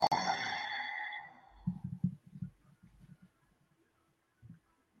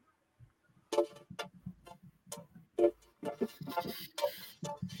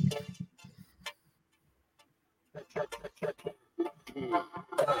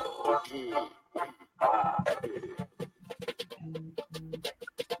You're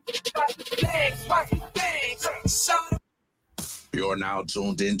now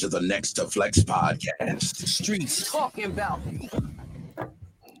tuned into the Next to Flex podcast. Streets talking about.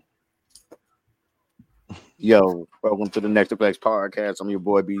 Yo, welcome to the Next to Flex podcast. I'm your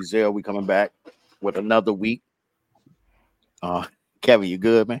boy B Zell. We coming back with another week. Kevin, you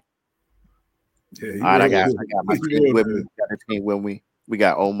good, man? Yeah, all right, I got my team with me. Got the team with me. We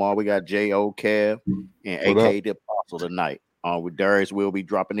got Omar, we got J.O. Kev, and AK the Apostle tonight. With Darius will be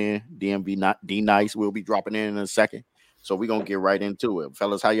dropping in. DMV D Nice will be dropping in a second. So we're gonna get right into it.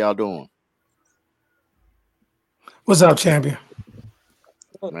 Fellas, how y'all doing? What's up, champion?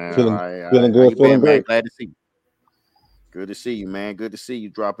 Man, feeling good, feeling great. Man? Glad to see you. Good to see you, man. Good to see you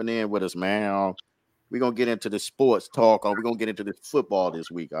dropping in with us, man. We're gonna get into the sports talk. We're gonna get into the football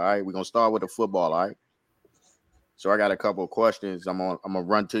this week. All right, we're gonna start with the football. All right. So I got a couple of questions. I'm gonna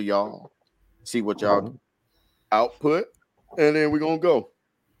run to y'all, see what y'all output, and then we're gonna go.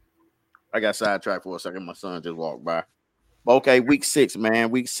 I got sidetracked for a second. My son just walked by. Okay, week 6,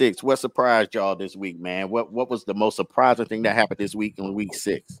 man. Week 6. What surprised y'all this week, man? What was the most surprising thing that happened this week in week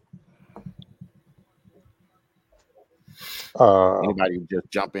 6? Anybody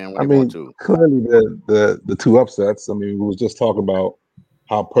just jump in when they want to? Clearly the two upsets. I mean, we was just talking about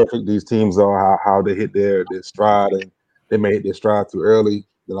how perfect these teams are, how they hit their stride, and they may hit their stride too early.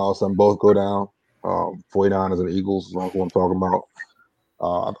 Then all of a sudden both go down. 49ers and the Eagles is what I'm talking about.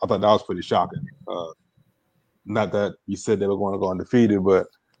 I thought that was pretty shocking. Not that you said they were going to go undefeated, but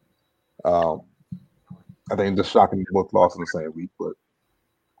I think just shocking they both lost in the same week. But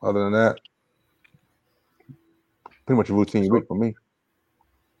other than that, pretty much a routine week for me.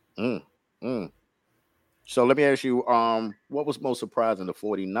 So let me ask you, what was most surprising, the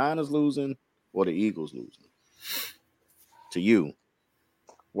 49ers losing or the Eagles losing? To you,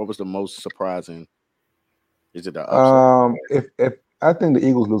 what was the most surprising? Is it the upset? If I think the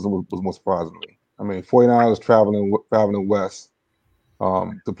Eagles losing was more surprising to me. I mean, 49ers traveling west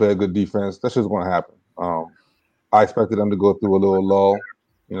to play a good defense. That's just going to happen. I expected them to go through a little lull.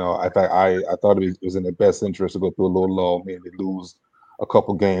 You know, in fact, I thought it was in their best interest to go through a little lull, meaning they lose a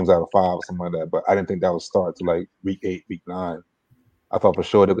couple games out of 5 or something like that. But I didn't think that would start to like week 8, week 9. I thought for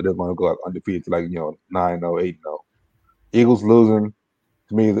sure they were going to go undefeated to 9-0, 8-0. Eagles losing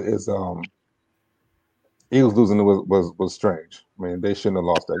to me is Eagles losing was strange. I mean, they shouldn't have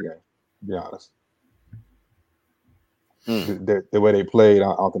lost that game, to be honest. The way they played,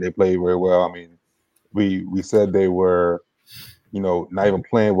 I don't think they played very well. I mean, we said they were, not even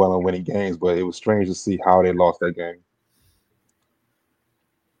playing well and winning games, but it was strange to see how they lost that game.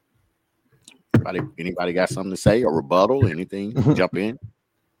 Anybody got something to say or rebuttal? Anything? Jump in.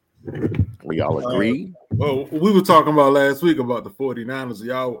 We all agree. Well, we were talking about last week about the 49ers.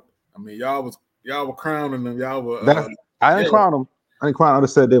 Y'all were crowning them. Y'all were. I didn't crown them. I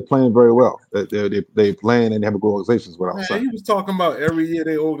just said they're playing very well. They playing and they have a good organization. What I was saying. He was talking about every year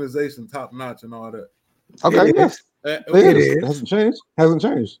their organization top notch and all that. Okay, yes, it is. Hasn't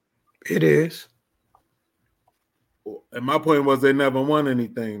changed. It is. And my point was they never won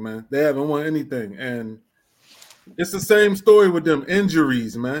anything, man. They haven't won anything, and it's the same story with them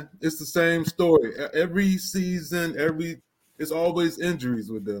injuries, man. It's the same story every season. It's always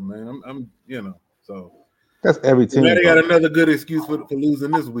injuries with them, man. I'm so. That's every team. Now they got another good excuse for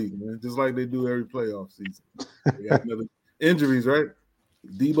losing this week, man. Just like they do every playoff season. They got another injuries, right?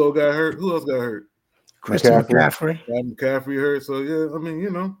 Debo got hurt. Who else got hurt? Christian McCaffrey. McCaffrey hurt. So yeah, I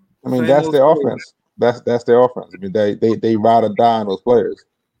mean, that's their offense. That's their offense. I mean, they ride or die on those players.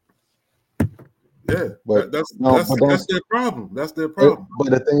 Yeah, but that's their problem. That's their problem. But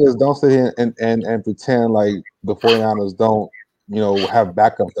the thing is, don't sit here and pretend like the 49ers don't, have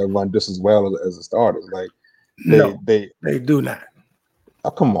backups that run just as well as the starters. Like they do not. Oh,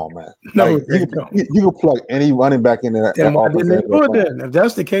 come on, man. No, you can plug any running back in there. Then why didn't they do it then? If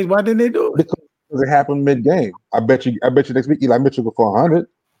that's the case, why didn't they do it? Because it happened mid-game. I bet you next week Eli Mitchell go for 100.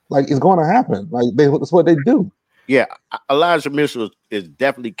 Like, it's going to happen. Like, that's what they do. Yeah, Elijah Mitchell is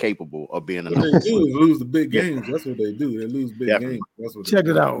definitely capable of being an. What they do is lose the big games. That's what they do. They lose big games. That's what. Check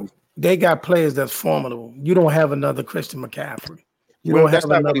it out. They got players that's formidable. You don't have another Christian McCaffrey. That's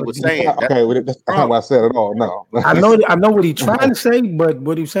not what he was saying. That's not what I said at all. No, I know what he's trying to say, but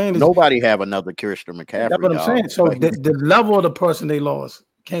what he's saying is nobody have another Christian McCaffrey. That's what I'm saying. So the level of the person they lost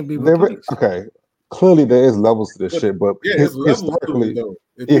can't be replaced. Okay, clearly there is levels to this shit, but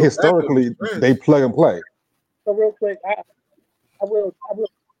historically, they plug and play. So real quick, I will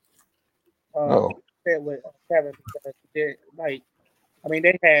say with Kevin because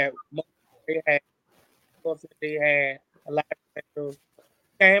they had a lot of potential.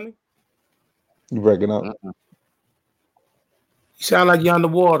 Cammy, You breaking up? You sound like you're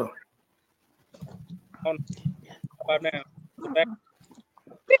underwater. How about now? Back.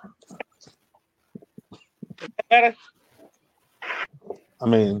 Better? I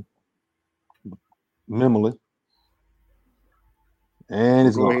mean, minimally. And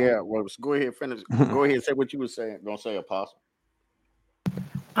it's Go gone. ahead. Well, go ahead. Finish. Go ahead. Say what you were saying. Gonna say, Apostle.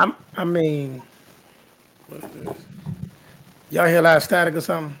 I mean, what is this? Y'all hear a lot of static or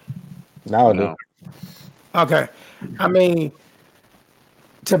something? Now I do. No. Okay. I mean,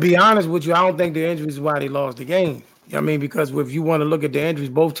 to be honest with you, I don't think the injuries is why they lost the game. You know what I mean? Because if you want to look at the injuries,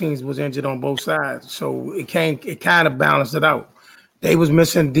 both teams was injured on both sides. So it kind of balanced it out. They was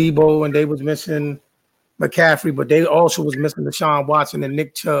missing Debo and they was missing McCaffrey, but they also was missing Deshaun Watson and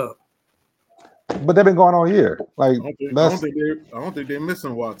Nick Chubb. But they've been going on here. Like I don't think they're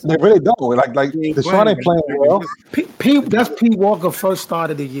missing Watson. they really don't. Like Deshaun ain't playing well. That's Pete Walker's first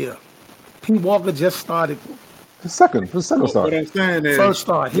start of the year. Pete Walker just started The second start. What I'm saying is, first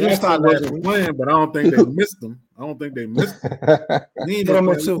start. He didn't start last wasn't week. playing, but I don't think they missed him. He ain't been Him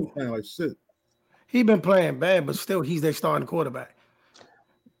playing, too. he playing like shit. He been playing bad, but still, he's their starting quarterback.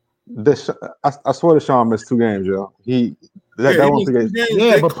 I swear Deshaun missed 2 games, yo. That he one missed 2 games.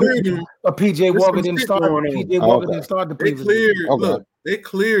 Yeah, They but cleared him. PJ There's Walker some didn't shit start. going on. PJ Walker Okay. didn't start the They previous cleared. week. Okay. Look, they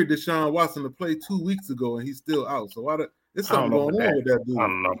cleared Deshaun Watson to play 2 weeks ago, and he's still out. So there's I don't something know going about on with that dude. I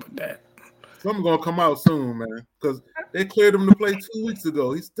don't know about that. Something gonna come out soon, man. Because they cleared him to play 2 weeks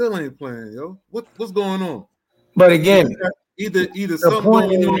ago. He still ain't playing, yo. What's going on? But again, Either something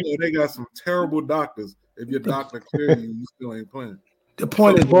point going on, is- or they got some terrible doctors. If your doctor cleared you, you still ain't playing. the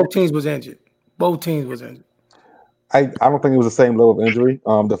point is both teams was injured. Both teams was injured. I don't think it was the same level of injury.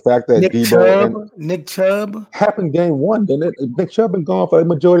 The fact that Nick Chubb happened game 1, didn't it? Nick Chubb been gone for the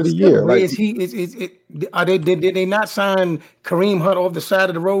majority of the year. Like, did they not sign Kareem Hunt off the side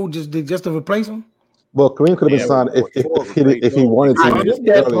of the road just to replace him? well, Kareem could have been signed if he wanted to. I get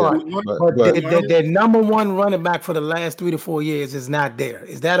that part, But their number one running back for the last 3 to 4 years is not there.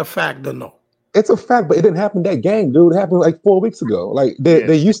 Is that a fact or no? it's a fact, but it didn't happen that game, dude. It happened like 4 weeks ago. Like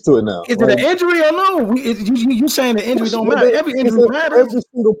they're used to it now. Is it an injury or no? You saying the injury don't matter? Every injury matters. Every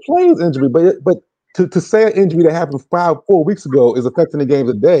single play is injury, but to say an injury that happened 4 weeks ago is affecting the game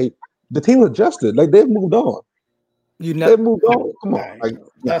today, the team adjusted. Like they've moved on. They've moved on. Come on, like,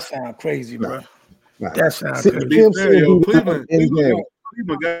 that sounds crazy, bro. nah. That sounds See, crazy. Cleveland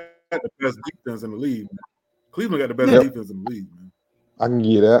got the best defense in the league. Man. Cleveland got the best defense in the league, man. I can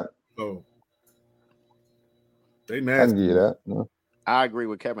give you that. So they I nasty. can give you that. Yeah. I agree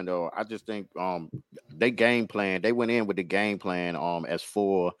with Kevin though. I just think they game plan. They went in with the game plan as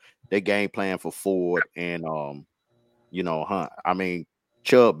for they game plan for Ford and Hunt. I mean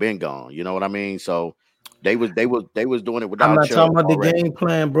Chubb been gone. You know what I mean? So they was doing it without. I'm not Chubb talking about already. the game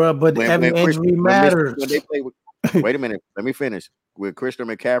plan, bro. But every injury matters. When they play with, wait a minute, let me finish. When Christian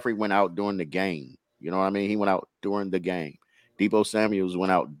McCaffrey went out during the game, you know what I mean? He went out during the game. Debo Samuels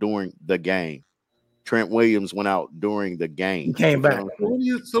went out during the game. Trent Williams went out during the game. He came back.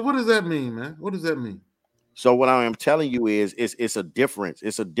 So what does that mean, man? What does that mean? So what I am telling you is it's a difference.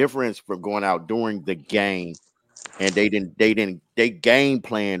 It's a difference from going out during the game and they game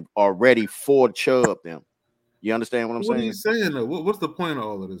plan already for Chubb them. You understand what I'm saying? What are you saying though? What's the point of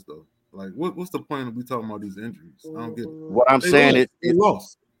all of this though? Like what's the point of we talking about these injuries? I don't get it. What I'm saying is they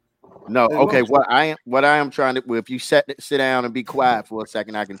lost. No, They okay. lost. What I am trying to if you sit down and be quiet for a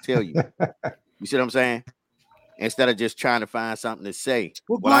second, I can tell you. You see what I'm saying? Instead of just trying to find something to say.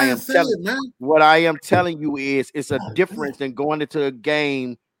 What I am telling you is it's a difference than going into a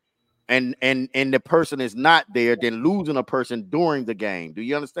game and the person is not there than losing a person during the game. Do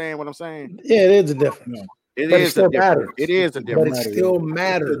you understand what I'm saying? Yeah, it is a difference. It is a difference. It is a difference. But it still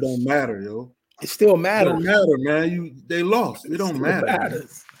matters. It don't matter, yo. It still It matters. don't matter, man. They lost. It don't matter.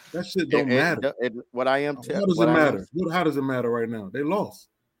 Matters. That shit don't matter. What I am How does it matter? How does it matter right now? They lost.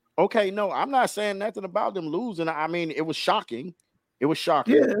 Okay, no, I'm not saying nothing about them losing. I mean, it was shocking. It was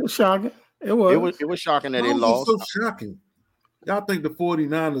shocking. Yeah, it was shocking. It was. It was shocking that Why they was lost. it so shocking? Y'all think the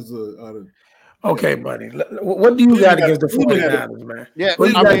 49ers are Okay, buddy. What do you got against the 49ers, man? Yeah, what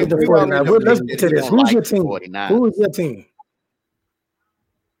do you got against the 49ers? Let's get get to this. Who's your team? 49ers. Who is your team?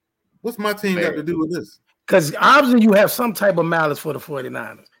 what's my team got to do with this? Because obviously you have some type of malice for the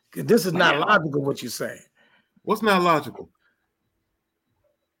 49ers. This is not logical what you're saying. What's not logical?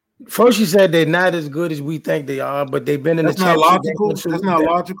 First, you said they're not as good as we think they are, but they've been in That's the not championship logical. game. That's not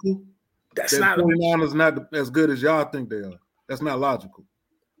logical. That's that not 49ers not as good as y'all think they are. That's not logical.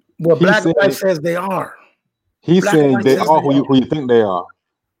 Well, Black and White says they are. He's Black saying and white they says are they who you think they are.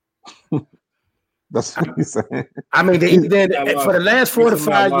 That's what he's saying. I mean, they either for the last 4 to That's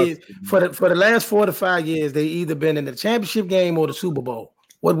not 5 years. logical. For the last 4 to 5 years, they either been in the championship game or the Super Bowl.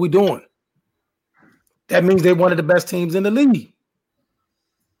 What we doing? That means they're one of the best teams in the league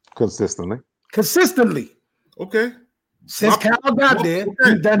Consistently. Since Okay. Kyle got there,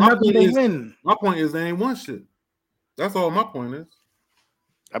 okay. he's done My nothing point to is- win. My point is they ain't won shit. That's all my point is.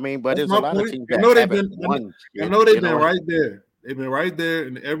 I mean, but That's there's a my lot of point. teams I that know they've haven't been- won. I know they've you been right there. They've been right there,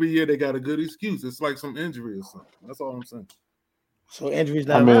 and every year they got a good excuse. It's like some injury or something. That's all I'm saying. So injuries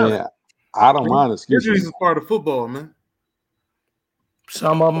I not mean, relevant. I don't mind Injuries excuses. is part of football, man.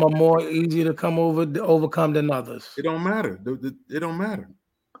 Some of them are more easy to overcome than others. It don't matter. It don't matter.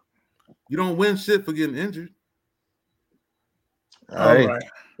 You don't win shit for getting injured. Hey, All right.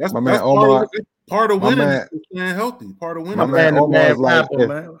 That's, My that's man Omar- part of my winning man- is staying healthy. Part of winning. My My man man, the Omar man is like, rapper, if-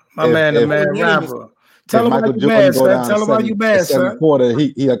 man. My if- man, the if- man if- rapper. Tell if him Michael how you Jordan mad, go son. down Tell him how you mad, seventh son. quarter,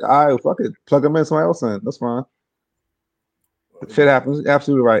 he like, all right, fuck it, plug him in, somebody else in. That's fine. Shit happens. You're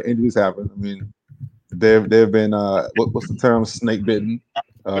absolutely right. Injuries happen. I mean, they've been what's the term? Snake bitten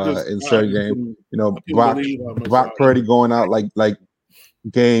in certain games. You know, Brock Purdy going out like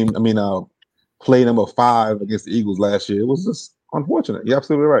game. I mean, play number 5 against the Eagles last year. It was just unfortunate. You're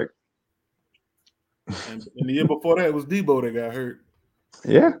absolutely right. And the year before that, it was Debo that got hurt.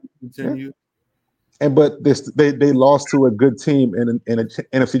 Yeah. Continue. But they lost to a good team in a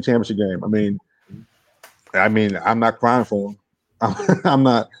NFC Championship game. I mean, I'm not crying for them. I'm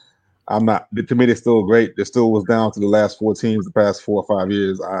not. To me, they're still great. They still was down to the last 4 teams the past 4 or 5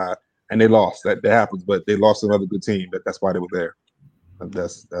 years, and they lost. That happens, but they lost to another good team. That's why they were there. And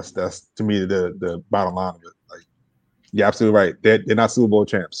that's to me the bottom line of it. Like, you're absolutely right. They're not Super Bowl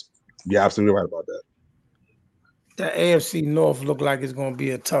champs. You're absolutely right about that. The AFC North look like it's going to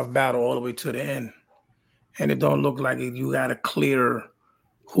be a tough battle all the way to the end, and it don't look like you got to clear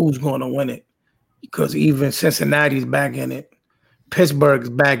who's going to win it, because even Cincinnati's back in it, Pittsburgh's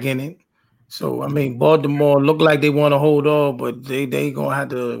back in it. So I mean, Baltimore look like they want to hold on, but they gonna have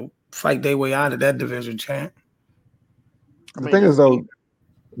to fight their way out of that division, champ. The thing is, though,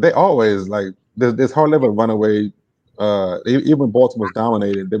 they always like there's hardly ever a runaway. Even when Baltimore's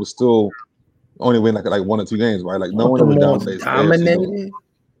dominated, they were still only win like 1 or 2 games, right? Like no one ever dominates. Dominated.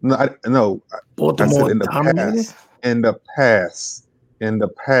 No. Baltimore I said in the dominated. past. In the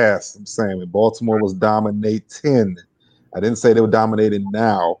past, I'm saying when Baltimore was dominating. I didn't say they were dominating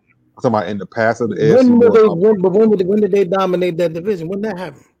now. I'm talking about in the past of the AFC. When did they dominate that division? When that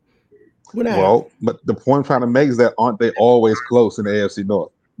happened? But the point I'm trying to make is that aren't they always close in the AFC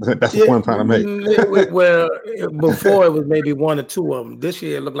North? That's the point I'm trying to make. Well, before it was maybe 1 or 2 of them. This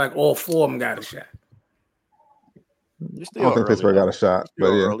year it looked like all 4 of them got a shot. It's I don't think Pittsburgh got a shot, but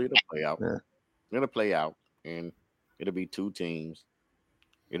yeah. Early to play out. Yeah. It'll play out, and it'll be 2 teams.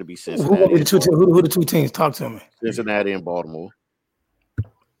 It'll be Who Cincinnati. the 2 teams? Talk to me. Cincinnati and Baltimore.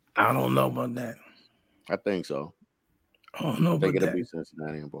 I don't know about that. I think so. I don't know I think about it'll that. be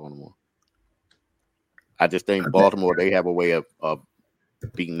Cincinnati and Baltimore. I just think Baltimore, they have a way of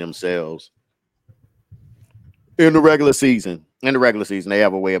beating themselves in the regular season. In the regular season, they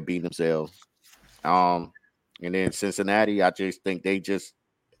have a way of beating themselves. And then Cincinnati, I just think they just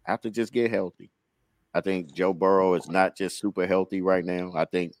have to just get healthy. I think Joe Burrow is not just super healthy right now. I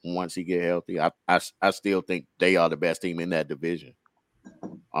think once he get healthy, I still think they are the best team in that division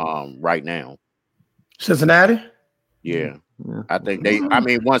right now. Cincinnati? Yeah. I think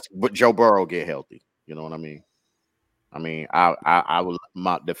once Joe Burrow get healthy, you know what I mean? I would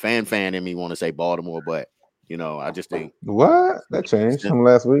the fan in me want to say Baltimore, but I just think What? That changed from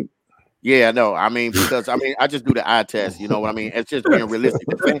last week. yeah, no, because I just do the eye test, you know what I mean? It's just being realistic.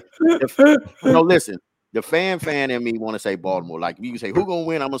 Listen, the fan in me want to say Baltimore. Like you say, who gonna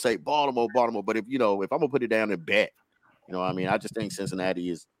win? I'm gonna say Baltimore. But if I'm gonna put it down and bet, you know what I mean? I just think Cincinnati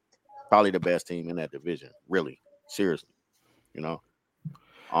is probably the best team in that division, really, seriously, and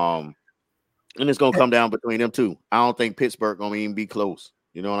it's gonna come down between them 2. I don't think Pittsburgh gonna even be close.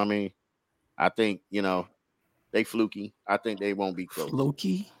 You know what I mean? I think they fluky. I think they won't be close.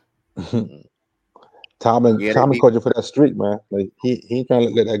 Fluky. Tomlin coaching for that streak, man. Like he ain't trying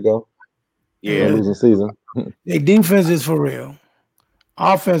to let that go. Yeah, Losing season. Their defense is for real.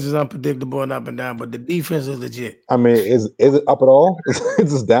 Offense is unpredictable and up and down, but the defense is legit. I mean, is it up at all?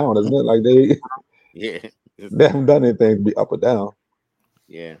 It's just down, isn't it? Like they haven't done anything to be up or down.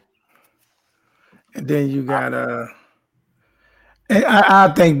 Yeah. And then you got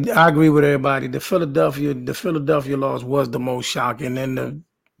I think I agree with everybody. The Philadelphia loss was the most shocking, and the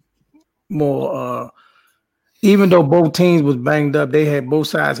more even though both teams was banged up,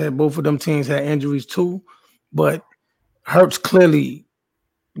 both of them teams had injuries too, but Hurts clearly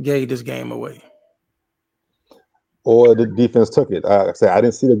gave this game away. or the defense took it. Like I said, I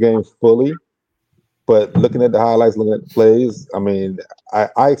didn't see the game fully, but looking at the highlights, looking at the plays, I mean,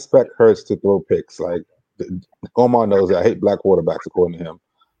 I expect Hurts to throw picks. Like Omar knows that I hate black quarterbacks, according to him.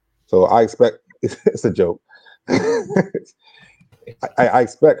 So I expect it's a joke. I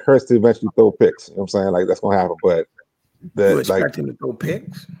expect Hurts to eventually throw picks. You know what I'm saying? Like that's gonna happen. But You expect him to throw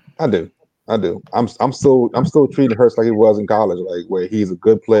picks? I do. I'm still treating Hurts like he was in college, like where he's a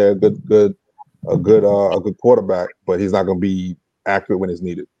good player, a good quarterback, but he's not gonna be accurate when it's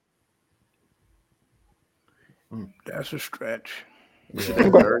needed. That's a stretch.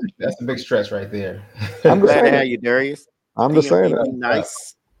 Yeah, that's a big stretch right there. I'm glad to have you, Darius. I'm just saying that.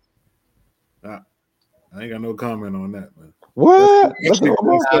 Nice. I ain't got no comment on that, man. What?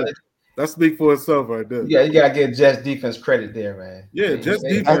 That speak for itself right there. Yeah, you gotta give Jets defense credit there, man. Yeah, Jets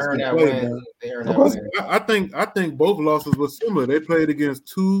defense can play, man. I think both losses were similar. They played against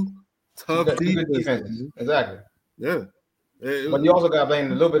two tough defenses. Exactly. Yeah. But you also got to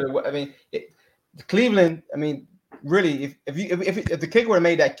blame a little bit of. I mean, Cleveland. I mean, really, if the kicker would have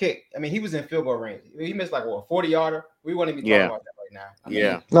made that kick, I mean, he was in field goal range. He missed like what, 40-yarder. We wouldn't be talking about that right now. I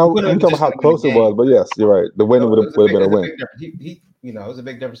mean, no, I'm talking about how close it was, but yes, you're right. The win would have been a win. He, it was a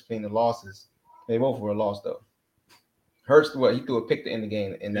big difference between the losses. They both were a loss though. Hurts, he threw a pick to end the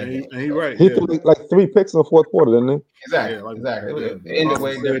game in that game. He right. He threw like 3 picks in the fourth quarter, didn't he? Exactly. Exactly. It ended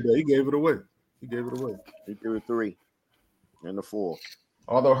way there. He gave it away. He threw 3 and the 4.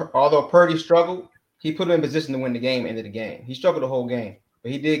 Although Purdy struggled, he put him in position to win the game. End of the game. He struggled the whole game,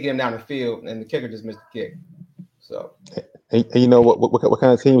 but he did get him down the field, and the kicker just missed the kick. So, and you know what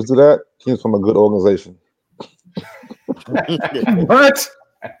kind of teams do that? Teams from a good organization. What?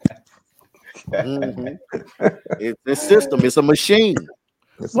 It's a system. It's a machine.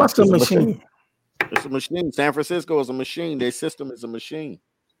 What's a machine? It's a machine. San Francisco is a machine. Their system is a machine.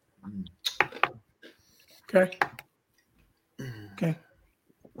 Okay.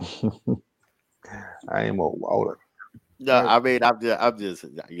 I ain't more wilder. No, I mean, I'm just,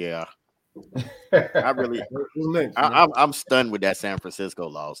 yeah. I really, I'm stunned with that San Francisco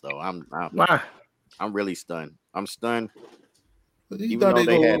loss, though. Why? I'm really stunned. I'm stunned. You thought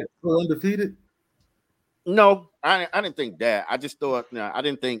they had go undefeated? No, I didn't think that. I just thought, I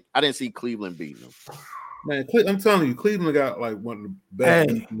didn't see Cleveland beating them. Man, I'm telling you, Cleveland got like one of the best.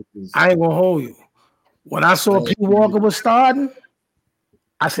 Hey, I ain't gonna hold you. When I saw Pete Walker was starting,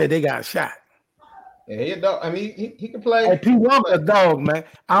 I said they got a shot. Yeah, he a dog. I mean, he can play. Hey, Pete Walker, a dog, man.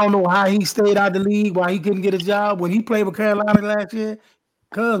 I don't know how he stayed out the league, why he couldn't get a job when he played with Carolina last year.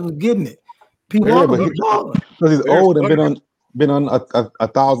 Cuz was getting it. Pete Walker was a dog. Because he's old and been on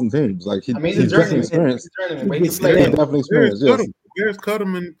 1,000 teams. Like he's definitely experienced. He's definitely experienced. Yes. Bears cut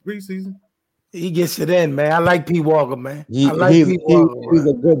him in preseason. He gets it in, man. I like Pete Walker, man. He's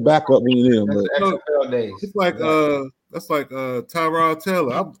a good backup when you need him. But it's like that's like Tyrod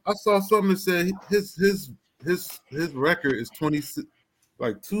Taylor. I saw something that said his record is 26,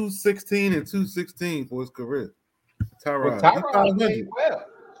 like 216 and 216 for his career. Tyrod played well.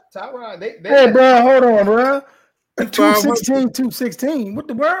 Tyrod, hey, bro, hold on, bro. 216. What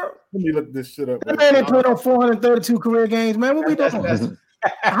the world? Let me look this shit up. That man ain't played on 432 career games, man. What we doing?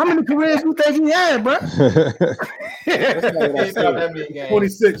 How many careers you think he had, bro?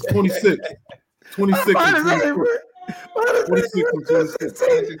 26. 26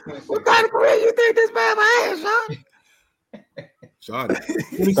 What kind of career you think this man had, Sean? Sean.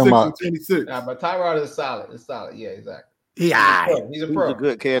 26 and 26. Nah, but Tyrod is solid. It's solid. Yeah, exactly. Yeah, he's a pro. He's a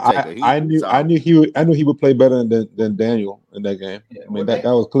good caretaker. I knew he would play better than Daniel in that game. Yeah, I mean that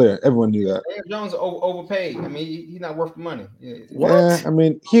was clear. Everyone knew that. Daniel Jones overpaid. I mean, he's not worth the money. Yeah, I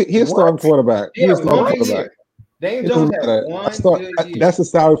mean he's a starting quarterback. He's a starting quarterback. Daniel Jones had one good year. That's a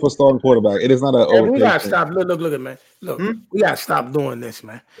salary for starting quarterback. It is not we gotta stop. Look at man. Look, we gotta stop doing this,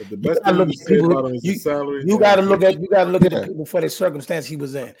 man. The best thing you say about him is his salary. You gotta look at the people for the circumstance he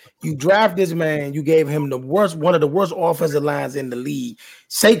was in. You draft this man. You gave him one of the worst offensive lines in the league.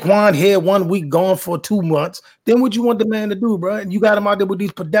 Saquon here 1 week, gone for 2 months. Then what you want the man to do, bro? And you got him out there with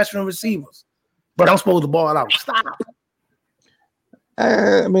these pedestrian receivers. But I'm supposed to ball out. Stop.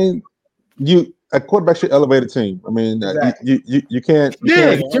 I mean, a quarterback should elevate a team. I mean, exactly. you can't. He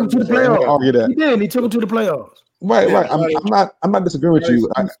took him to the playoffs. Argue that. He did. He took him to the playoffs. Right. I'm not disagreeing with you.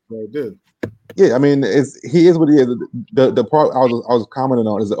 Yeah, I mean, he is what he is. The part I was commenting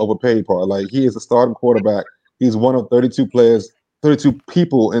on is the overpaid part. Like he is a starting quarterback. He's one of 32 players, 32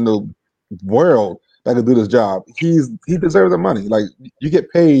 people in the world that can do this job. He deserves the money. Like you get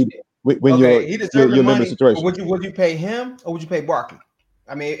paid when you're limited situation. Would you pay him or would you pay Barkley?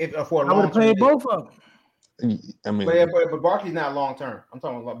 I mean, I would have paid both of them. I mean, but Barkley's not long term. I'm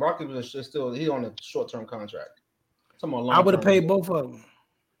talking about Barkley was still he's on a short term contract. I would have paid both of them.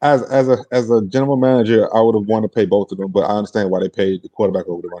 As a general manager, I would have wanted to pay both of them, but I understand why they paid the quarterback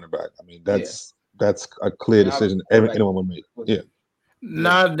over the running back. I mean, that's a clear decision anyone would make. Yeah.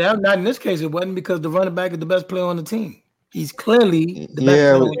 Not in this case. It wasn't because the running back is the best player on the team. He's clearly the best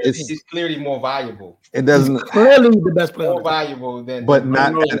player on the team. He's clearly more valuable. It doesn't He's clearly the best player. More valuable than, but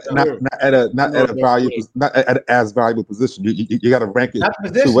not at as valuable position. You got to rank it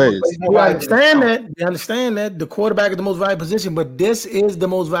two ways. You understand that? You understand that the quarterback is the most valuable position, but this is the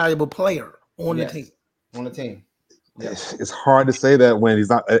most valuable player on the team. On the team. Yes. It's hard to say that when he's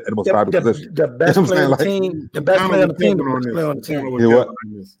not at the most valuable position. The best player on the team. The best player on the team.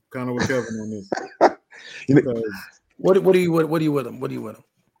 Kind of with Kevin on this. What are you with him? What do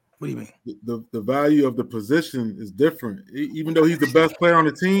you mean? The value of the position is different. Even though he's the best player on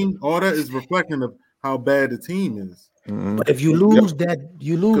the team, all that is reflecting of how bad the team is. Mm-hmm. But if you lose that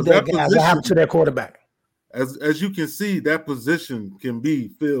guy, what happens to that quarterback? As you can see, that position can be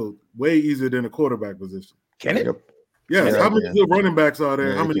filled way easier than a quarterback position. Can it? Yes. How many good running backs are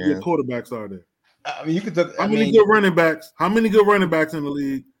there? How many good quarterbacks are there? I mean, you could. How many good running backs? How many good running backs in the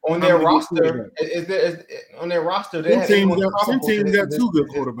league? On their roster, on their roster, some teams got two good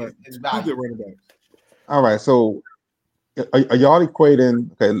quarterbacks, two good running backs. All right, so are y'all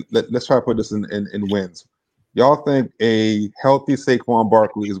equating? Okay, let's try to put this in wins. Y'all think a healthy Saquon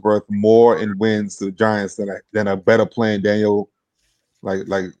Barkley is worth more in wins to the Giants than a better playing Daniel? Like, is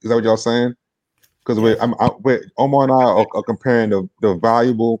that what y'all saying? Because Omar and I are comparing the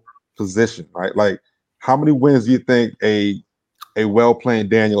valuable position, right? Like, how many wins do you think a well-playing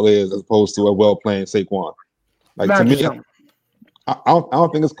Daniel is as opposed to a well-playing Saquon? Like, to me, I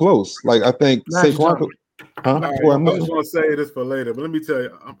don't think it's close. Like, I think Saquon. I was going to say this for later, but let me tell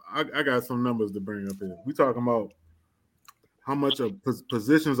you, I got some numbers to bring up here. We talking about how much of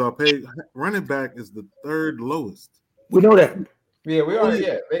positions are paid. Running back is the third lowest. We know that. Yeah, we are.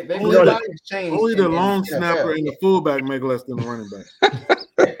 Yeah, only the long snapper and the fullback make less than the running back.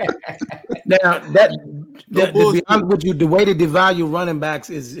 Now to be honest with you, the way they devalue running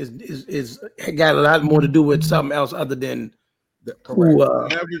backs is got a lot more to do with something else other than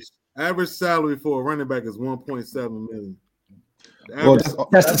average salary for a running back is $1.7 million.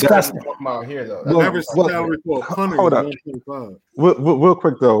 That's disgusting. Here, though. Average salary for a punter is $1.5. Real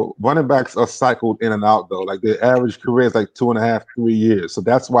quick though, running backs are cycled in and out though. Like the average career is like 2.5, 3 years. So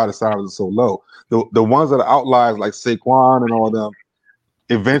that's why the salaries are so low. The ones that are outliers like Saquon and all of them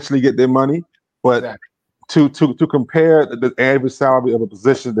eventually get their money, but to compare the average salary of a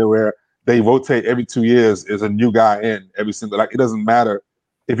position where they rotate every 2 years is a new guy in every single. Like, it doesn't matter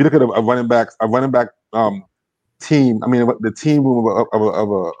if you look at a running back team. I mean, the team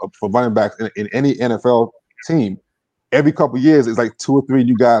for running backs in any NFL team, every couple of years is like 2 or 3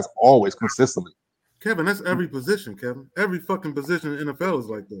 new guys always consistently. Kevin, that's every position, Kevin. Every fucking position in the NFL is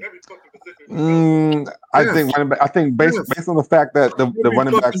like that. I think based on the fact that the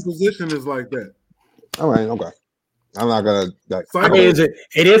running backs position is like that. All right, okay. I'm not gonna. I mean,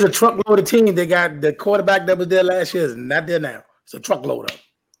 it is a truckload of team. They got the quarterback that was there last year, not there now. It's a truckload of.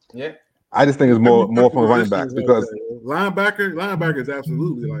 Yeah. I just think it's more from running backs because linebacker is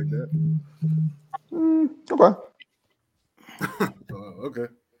absolutely like that. Okay. Okay.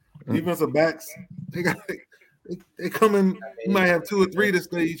 Defensive backs, they come in. You might have 2 or 3 this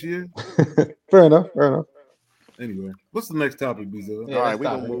stage here. Fair enough. Anyway, what's the next topic, Bizo? All right, we're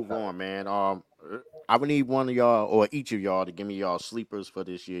gonna move on, man. I would need one of y'all or each of y'all to give me y'all sleepers for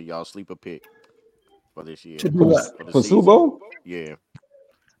this year. Y'all sleeper pick for this year. To do what? For Super Bowl? Yeah.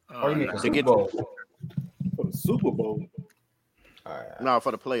 You mean for Super Bowl? For the Super Bowl. All right. No,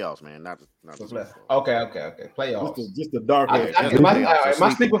 for the playoffs, man. Not the Super Bowl. Okay. Playoffs. Just the dark. My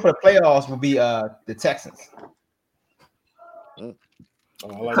sleeper for the playoffs will be the Texans.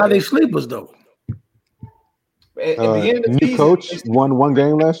 How they sleepers though? At the end of the new season, coach won 1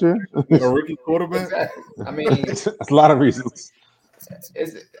 game last year. A rookie quarterback. Exactly. I mean, it's a lot of reasons.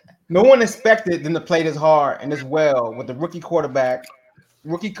 No one expected them to play this hard and this well with the rookie quarterback,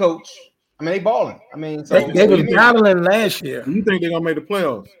 rookie coach. I mean, they balling. I mean, so they were battling last year. You think they're gonna make the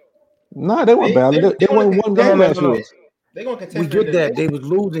playoffs? No, they weren't battling. They won 1 game last year. They're gonna contend. We get that they was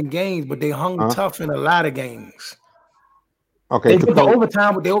losing games, but they hung tough in a lot of games. Okay, they went to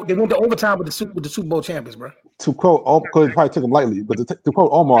overtime. They went to overtime with the Super Bowl champions, bro. To quote, because they probably took them lightly, but to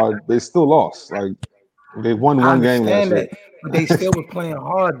quote Omar, they still lost. Like, they won 1 game last year, but they still was playing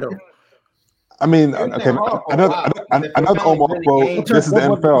hard though. I mean, okay, another Omar quote. This is the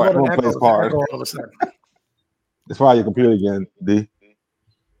NFL. Everyone plays hard. It's probably your computer again, D.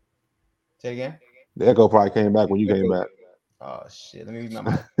 Say again. The echo probably came back when you came back. Oh shit! Let me read my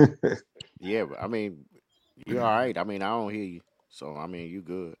mic. Yeah, but I mean, You all right? I mean, I don't hear you, so I mean, you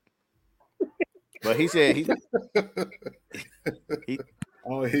good. But he said he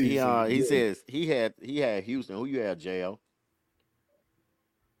Oh, he says he had Houston. Who you had, JL?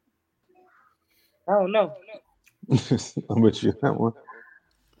 I don't know. I'm with you that one.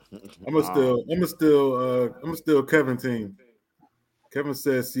 I'm gonna still Kevin team. Kevin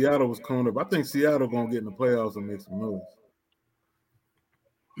says Seattle was cleaned up. I think Seattle gonna get in the playoffs and make some noise.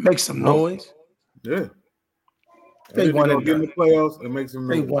 Make some noise. Yeah. They want it get in done. the playoffs and make some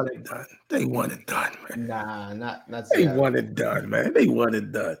noise. They want it done. They want it done, man. Nah, not They Seattle. want it done, man. They want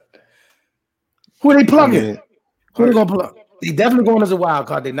it done. Who they plugging? Who they gonna plug? They definitely going as a wild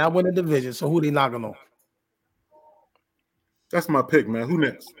card. They not winning the division, so who they knocking off? That's my pick, man. Who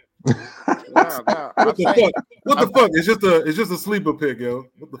next? What the fuck? What the fuck? It's just a sleeper pick, yo.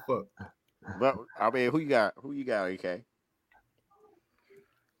 What the fuck? But I mean, who you got? Who you got, AK?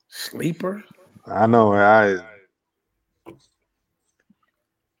 Sleeper? I know, man.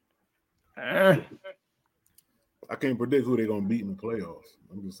 I can't predict who they're gonna beat in the playoffs.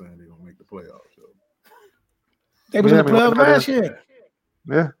 I'm just saying they're gonna make the playoffs. So. They was in the playoffs last year.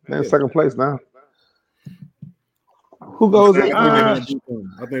 Yeah, they're in second place now. Who goes in? I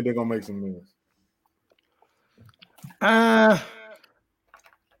think they're gonna make some noise.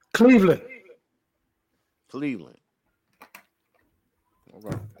 Cleveland.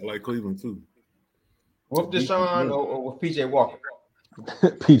 Okay. I like Cleveland too. With Deshaun or with PJ Walker?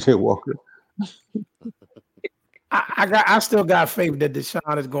 PJ Walker. I still got faith that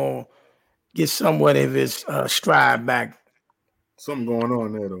Deshaun is going to get somewhat of his stride back. Something going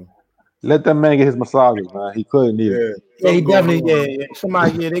on there though. Let that man get his massages, man. He couldn't need it. Yeah, he definitely. Yeah.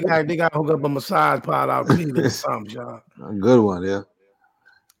 Somebody, they got to hook up a massage pod out Cleveland or something, John. A good one, yeah.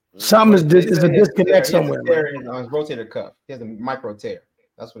 Something is a disconnect somewhere. On his rotator cuff, he has a micro tear.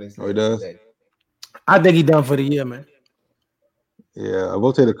 That's what they say. Oh, he does. I think he's done for the year, man. Yeah, a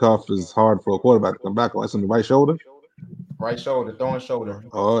rotator cuff is hard for a quarterback to come back on. It's on the right shoulder. Right shoulder, throwing shoulder.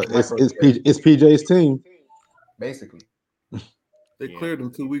 Oh, it's PJ's team. Basically. They cleared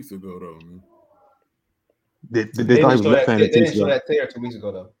him 2 weeks ago, though. Man. They thought he was left-handed. They didn't show that tear 2 weeks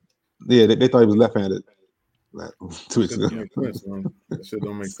ago, though. Yeah, they thought he was left-handed. 2 weeks ago. That shit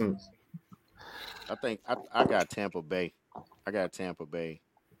don't make sense. I think I got Tampa Bay. I got Tampa Bay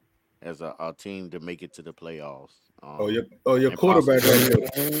as a team to make it to the playoffs. Your quarterback out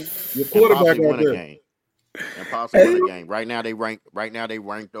there. Your quarterback out there. And possibly win a game. Right now they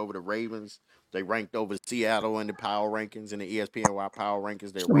ranked over the Ravens. They ranked over Seattle in the power rankings, in the ESPNY power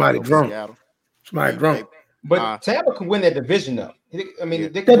rankings. They're ranked over Seattle. Somebody drunk. But Tampa can win their division though. I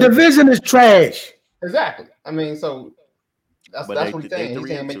mean, the division is trash. Exactly. I mean, so that's what he's saying. He's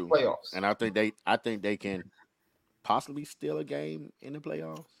saying make the playoffs. And I think they can possibly steal a game in the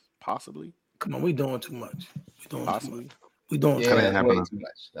playoffs. Possibly. Come on, we doing too much. Possibly. We doing too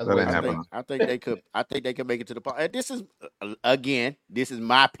much. I think they could. I think they could make it to the playoffs. And this is this is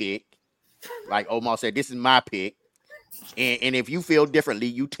my pick. Like Omar said, this is my pick. And if you feel differently,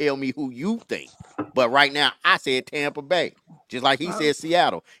 you tell me who you think. But right now, I said Tampa Bay, just like he said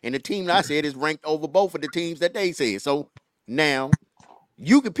Seattle. And the team that I said is ranked over both of the teams that they said. So now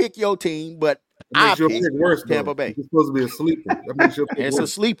you can pick your team, but I pick worse, Tampa Bay. It's supposed to be a sleeper. That makes your pick it's worse.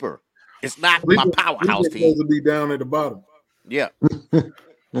 a sleeper. It's not my powerhouse team. Supposed to be down at the bottom. Yeah.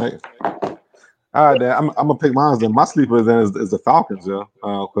 Right. All right, then. I'm gonna pick mine. Then my sleeper then is the Falcons, yeah,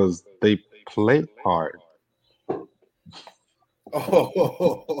 because they play hard.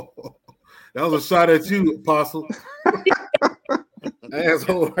 Oh, that was a shot at you, Apostle.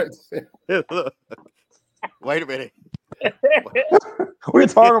 Asshole right there. Wait a minute. What are you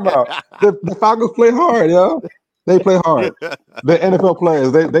talking about? The Falcons play hard, yo. They play hard. The NFL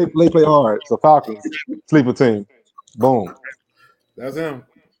players, they play hard. So Falcons, sleeper team. Boom. That's him.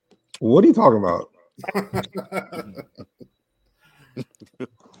 What are you talking about?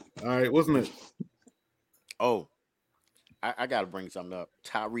 All right, what's next? Oh, I got to bring something up.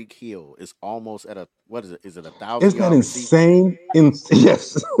 Tyreek Hill is almost at what is it? Is it 1,000? Isn't that insane? In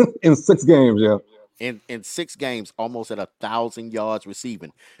 6 games, yeah. In 6 games, almost at 1,000 yards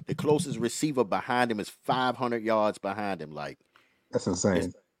receiving. The closest receiver behind him is 500 yards behind him. Like, that's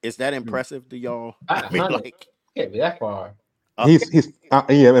insane. Is that impressive to y'all? I mean, like, can't be that far. He's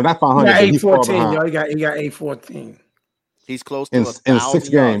and that 500. He got 814, y'all. He got 814. He's close to in 6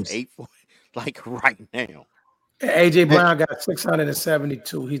 games. 8, like right now. AJ Brown got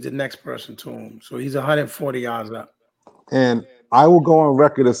 672. He's the next person to him, so he's 140 yards up. And I will go on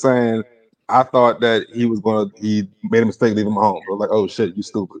record as saying I thought that he made a mistake leaving Mahomes. I was like, oh shit, you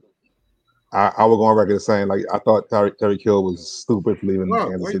stupid. I will go on record as saying like I thought Tyreek Hill was stupid for leaving Why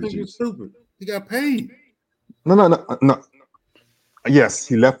Kansas you City think Chiefs. you're stupid? He got paid. No. Yes,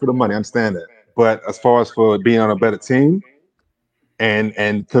 he left for the money. I understand that. But as far as for being on a better team and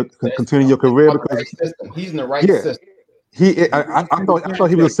continue your career, because he's in the right yeah, system. I thought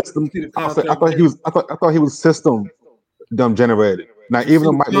he was a system. I thought he was system generated. Now even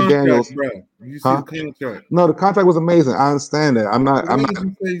though Mike McDaniels, bro. You see huh? the contract. No, the contract was amazing. I understand that. I'm not. Why did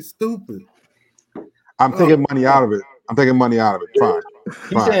you say stupid? I'm taking money out of it. I'm taking money out of it. Fine.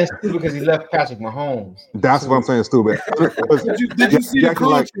 He's saying stupid because he left Patrick Mahomes. That's what I'm saying. Stupid. Did you see the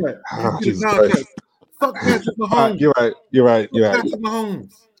contract? Jesus Christ. Fuck Patrick Mahomes. You're right. Patrick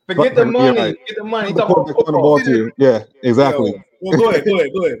Mahomes. Forget the money. Right. Get the money. The quarterback throwing the ball to you. Yeah, exactly. Well, go ahead.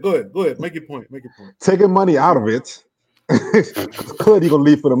 Make your point. Taking money out of it. Clearly, you're gonna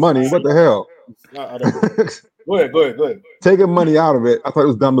leave for the money. What the hell? I don't know. Go ahead. Taking money out of it, I thought it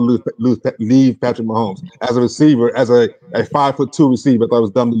was dumb to leave Patrick Mahomes as a receiver, as a 5'2" receiver. I thought it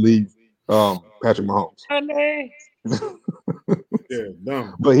was dumb to leave Patrick Mahomes. Yeah,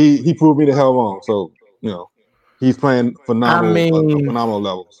 dumb. But he proved me the hell wrong. So he's playing phenomenal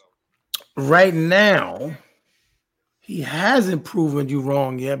levels. Right now, he hasn't proven you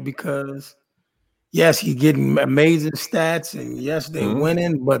wrong yet because yes, he's getting amazing stats, and yes, they're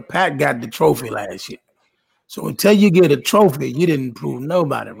winning. But Pat got the trophy last year. So until you get a trophy, you didn't prove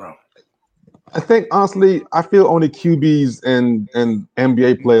nobody wrong. I think honestly, I feel only QBs and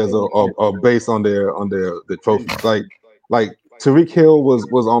NBA players are based on their trophies. Like Tyreek Hill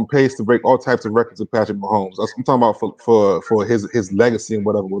was on pace to break all types of records with Patrick Mahomes. I'm talking about for his legacy and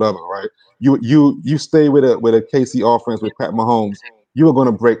whatever, right? You stay with a KC offense with Pat Mahomes, you are going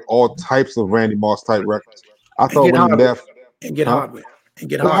to break all types of Randy Moss type records. I thought when he left and get hardware. I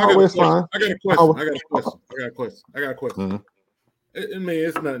got a question. I mean,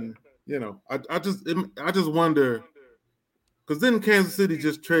 it's nothing. I just wonder because didn't Kansas City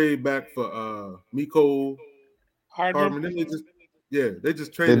just trade back for Mecole Hardman? They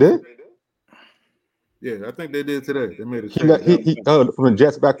just traded. They did. Yeah, I think they did today. They made a trade. He from the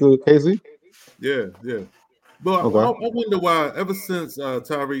Jets back to KC. Yeah. But okay. I wonder why ever since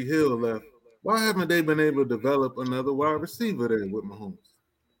Tyreek Hill left, why haven't they been able to develop another wide receiver there with Mahomes?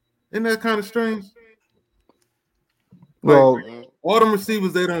 Isn't that kind of strange? Well, all them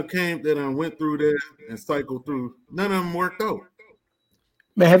receivers they done went through there and cycled through. None of them worked out.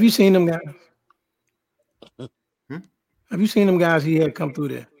 Man, have you seen them guys? Have you seen them guys he had come through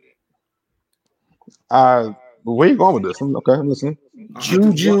there? Where you going with this? Okay, I'm listening.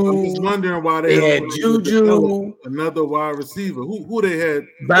 Juju. I'm just wondering why they had Juju, another wide receiver. Who they had?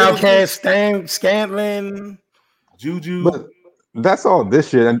 Valdez Scantlin, Juju. But that's all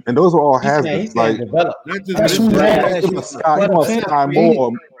this year, and those were all has-beens. Like that's who had Sky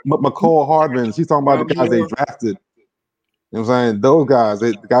Moore, Mecole Hardman. He's talking about the guys they drafted. You know what I'm saying? Those guys,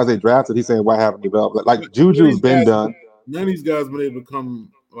 the guys they drafted. He's saying why haven't developed? Like Juju's been done. None of these guys been able to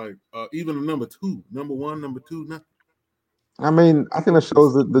come like even a number 2, number 1, number 2, nothing. I mean, I think that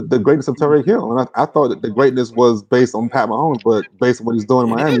shows the greatness of Tyreek Hill, and I thought that the greatness was based on Pat Mahomes, but based on what he's doing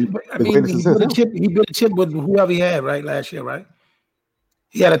in Miami, he built a chip with whoever he had last year, right?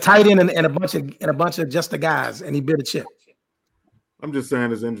 He had a tight end and a bunch of just the guys, and he built a chip. I'm just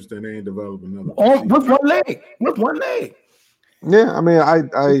saying it's interesting. They ain't developing another. With one leg. Yeah, I mean, I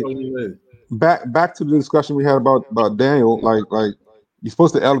back to the discussion we had about Daniel. Like you're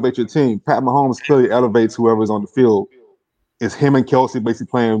supposed to elevate your team. Pat Mahomes clearly elevates whoever's on the field. It's him and Kelsey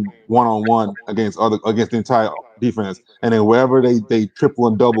basically playing one-on-one against the entire defense, and then wherever they triple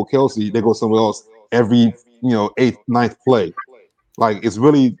and double Kelsey, they go somewhere else every 8th, 9th play. Like it's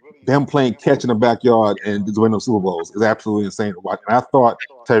really them playing catch in the backyard and winning Super Bowls is absolutely insane to watch. And I thought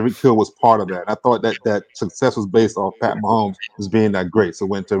Tyreek Hill was part of that. I thought that success was based off Pat Mahomes as being that great. So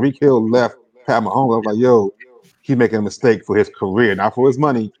when Tyreek Hill left Pat Mahomes, I was like, yo, he's making a mistake for his career, not for his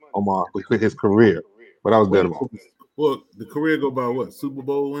money, Omar, but for his career. But I was dead wrong. Well, the career go by what? Super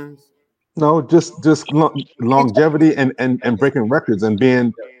Bowl wins? No, just longevity and breaking records and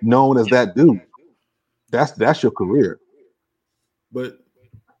being known as that dude. That's your career. But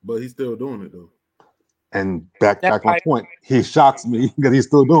he's still doing it though. And back on point, he shocks me because he's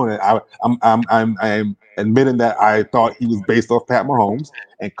still doing it. I'm admitting that I thought he was based off Pat Mahomes,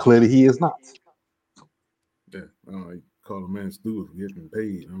 and clearly he is not. Yeah, I don't know, you call a man stupid for getting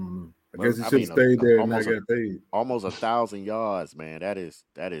paid. I don't know. I guess he should have stayed there and not got paid. Almost 1,000 yards, man. That is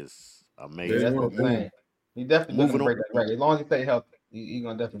amazing. Yeah, that's what I'm saying. He definitely gonna break that record. As long as he stay healthy, he's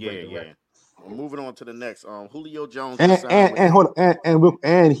gonna definitely break the record. Moving on to the next. Julio Jones and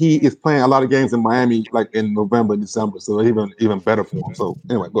he is playing a lot of games in Miami, like in November and December, so even better for him. So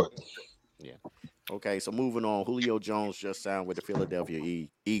anyway, go ahead. Yeah. Okay. So moving on, Julio Jones just signed with the Philadelphia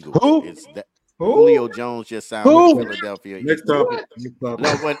Eagles. Who? Julio Jones just signed Who? with Philadelphia. Next topic. Next topic.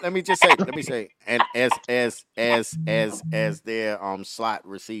 No, but let me say, and as their slot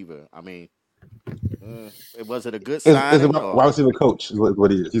receiver. I mean, was it a good Is a signing? wide receiver coach is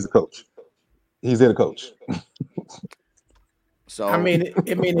what he is. He's a coach. He's there to coach. So I mean,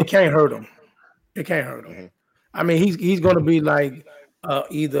 it can't hurt him. It can't hurt him. Mm-hmm. I mean, he's going to be like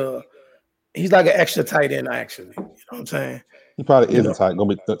either he's like an extra tight end. Actually, you know what I'm saying? He probably is a tight.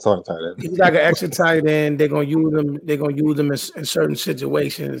 Gonna be starting tight end. He's like an extra tight end. They're gonna use him. They're gonna use him in certain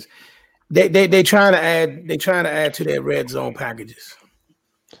situations. They trying to add to their red zone packages.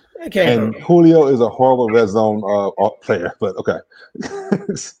 And Julio is a horrible red zone player, but okay.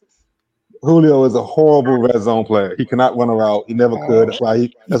 Julio is a horrible red zone player. He cannot run a route. He never could. That's why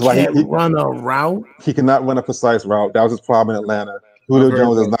he run a route. He cannot run a precise route. That was his problem in Atlanta. Julio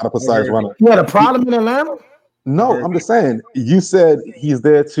Jones is not a precise runner. You had a problem in Atlanta? No, I'm just saying. You said he's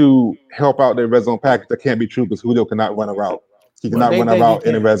there to help out their red zone package. That can't be true because Julio cannot run a route. He cannot run a route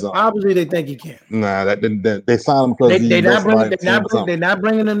in the red zone. Obviously, they think he can. Nah, they signed him because they're not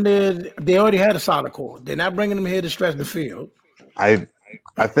bringing him there. They already had a solid core. They're not bringing him here to stretch the field. I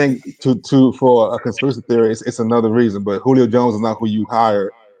think for a conspiracy theory, it's another reason. But Julio Jones is not who you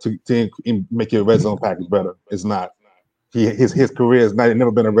hire to make your red zone package better. It's not. His career has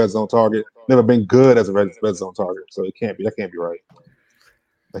never been a red zone target. Never been good as a red zone target. So it can't be. That can't be right.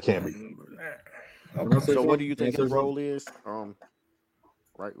 That can't be. Okay. So what do you think his role is?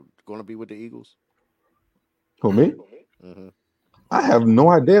 Right, going to be with the Eagles? Who, me? Mm-hmm. I have no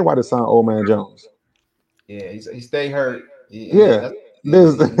idea why they signed Old Man Jones. Yeah, he stay hurt.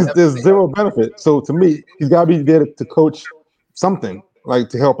 There's zero benefit. So to me, he's got to be there to coach something, like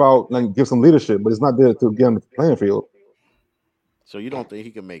to help out, like give some leadership. But it's not there to get on the playing field. So you don't think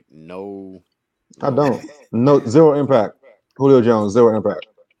he can make no? I don't. No, zero impact. Julio Jones, zero impact.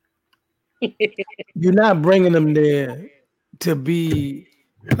 You're not bringing them there to be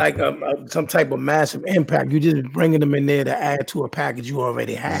like some type of massive impact. You're just bringing them in there to add to a package you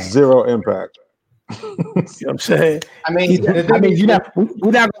already have. Zero impact. You know what I'm saying? I mean, you're not.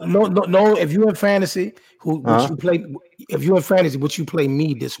 No. If you're in fantasy, you play? If you're in fantasy, would you play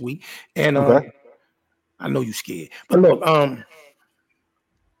me this week? And okay. I know you scared, but look,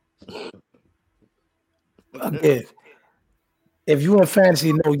 if you in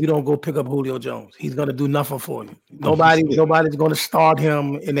fantasy, no, you don't go pick up Julio Jones. He's gonna do nothing for you. Nobody's gonna start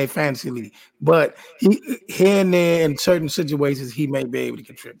him in their fantasy league. But here and there in certain situations, he may be able to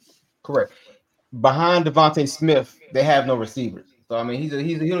contribute. Correct. Behind Devontae Smith, they have no receivers. So I mean,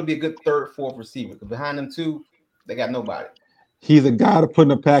 he'll be a good third, fourth receiver. But behind them two, they got nobody. He's a guy to put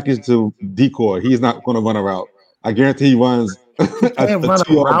in a package to decoy. He's not going to run a route. I guarantee he runs. He can't run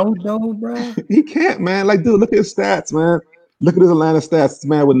a route though, bro. He can't, man. Like, dude, look at his stats, man. Look at his Atlanta stats. This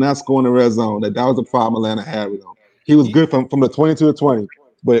man would not score in the red zone. That was the problem Atlanta had with him. He was good from the 22 to 20,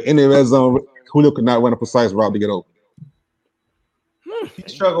 but in the red zone, Julio could not run a precise route to get open. He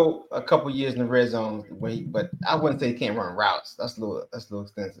struggled a couple years in the red zone, but I wouldn't say he can't run routes. That's a little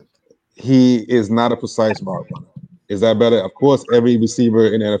extensive. He is not a precise route runner. Is that better? Of course, every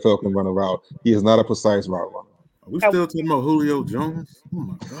receiver in the NFL can run a route. He is not a precise route runner. Are we still talking about Julio Jones? Oh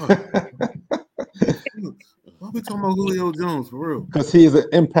my god! Why are we talking about Julio Jones for real? Because he's an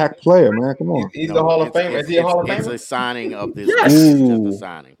impact player, man. Come on. He's the Hall of Famer. Is he a Hall of Famer? It's a signing of this. Yes. Just a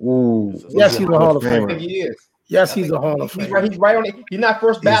signing. Yes, he's a Hall of Famer. He is. Yes, he's a Hall of Famer. He's right on it. He's not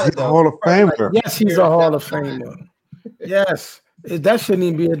first ballot. He's a Hall of Famer. Yes, he's a Hall of Famer. Yes, that shouldn't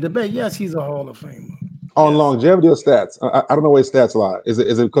even be a debate. Yes, he's a Hall of Famer. On longevity or stats? I don't know where his stats lie. Is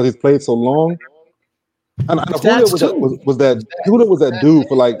it because he's played so long? And Julio was that dude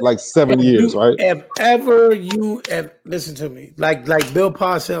for like 7 years, right? If ever listen to me, like Bill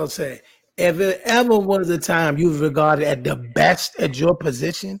Parcells said, if it ever was a time you was regarded as the best at your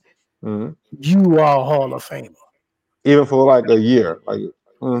position, you are a Hall of Famer. Even for like a year,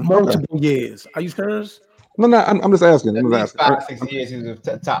 multiple years. Are you serious? No, I'm just asking. 5-6 years, he was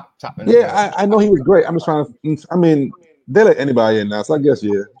a top. Yeah, I know he was great. I'm just trying to. I mean, they let anybody in now, so I guess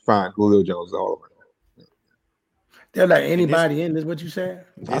fine. Julio Jones is all over. They're like anybody in. This what you said?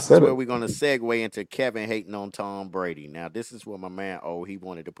 This is where we're going to segue into Kevin hating on Tom Brady. Now, this is what my man he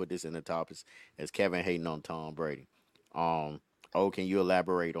wanted to put this in the top as Kevin hating on Tom Brady. Can you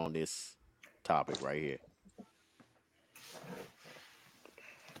elaborate on this topic right here?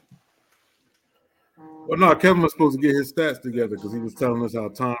 Well, no, Kevin was supposed to get his stats together because he was telling us how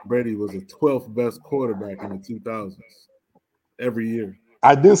Tom Brady was the 12th best quarterback in the 2000s every year.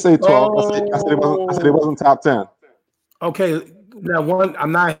 I did say 12. I said it wasn't top 10. Okay, now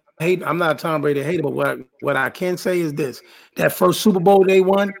I'm not hating. I'm not a Tom Brady hater, but what I can say is this: that first Super Bowl they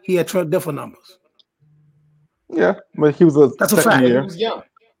won, he had Trent Dilfer numbers. Yeah, but he was a That's a second fact. He year. was young.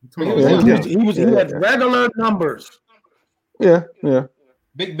 Come He on, was Yeah, young. He had regular numbers. Yeah.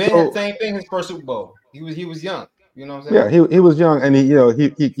 Big Ben had the same thing his first Super Bowl. He was young. You know what I'm saying? Yeah, he was young, and he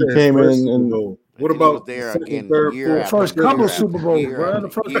came first in Super and Bowl. What And he was about the there second, again third, year fourth, after First year couple after Super Bowls, year bro. after The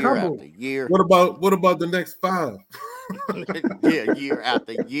first year couple. after year. What about the next 5? Yeah, year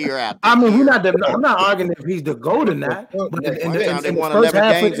after year after. I mean, year. I'm not arguing if he's the GOAT in that, but Next One fifth. time they in the won first 11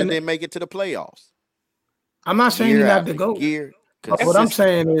 half, games and didn't make it to the playoffs. I'm not saying he's Year not the after GOAT. year. But what I'm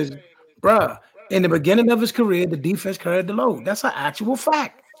Consistent. saying is, bruh, in the beginning of his career, the defense carried the load. That's an actual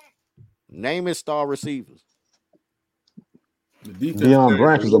fact. Name his star receivers. The defense Deion carried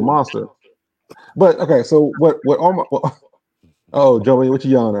Branch the is a load. monster. But okay, so what oh, Joey, what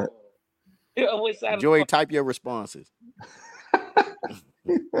you yelling at? Which side of the Joey, ball? type your responses.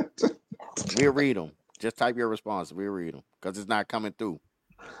 We'll read them. Just type your response. We'll read them because it's not coming through.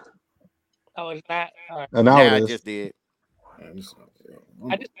 Oh, it's not. All right. And now Yeah, I it is. just did. I just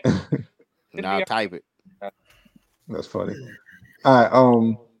Now type it. That's funny.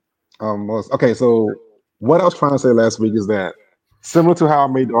 All right. Okay. So what I was trying to say last week is that similar to how I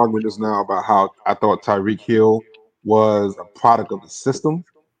made the argument just now about how I thought Tyreek Hill was a product of the system,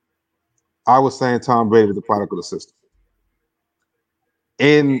 I was saying Tom Brady was a product of the system.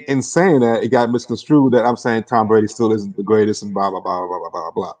 In saying that, it got misconstrued that I'm saying Tom Brady still isn't the greatest and blah blah blah blah blah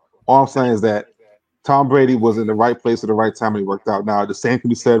blah blah. All I'm saying is that Tom Brady was in the right place at the right time and he worked out. Now the same can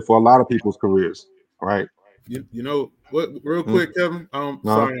be said for a lot of people's careers, right? You know what? Real quick, Kevin.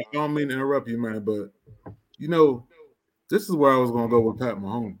 Sorry, I don't mean to interrupt you, man, but you know, this is where I was gonna go with Pat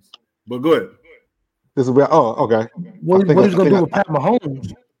Mahomes. But go ahead. This is where. Oh, okay. What he's going to do with Pat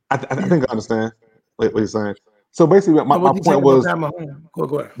Mahomes? I think I understand what you're saying. So basically, my What you point saying was about Pat Mahomes?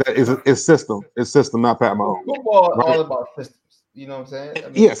 Go ahead. that it's system. It's system, not Pat Mahomes. Football is Right. all about systems. You know what I'm saying? I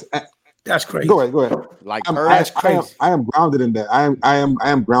mean, Yes. That's crazy. Go ahead. Like I am grounded in that. I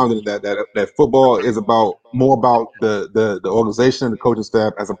am grounded in that football is more about the organization and the coaching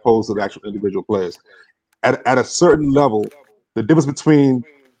staff as opposed to the actual individual players. At a certain level, the difference between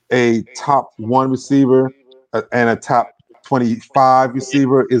a top 1 receiver and a top 25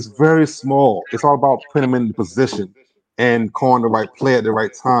 receiver is very small. It's all about putting them in the position and calling the right play at the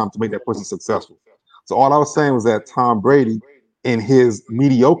right time to make that person successful. So all I was saying was that Tom Brady, in his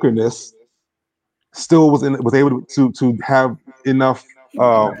mediocreness, still was able to have enough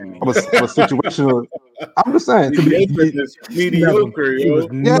of a situational. I'm just saying to be Mediocre, He was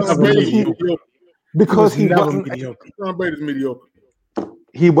yo. yes, never mediocre. because he never wasn't mediocre. Tom Brady's mediocre.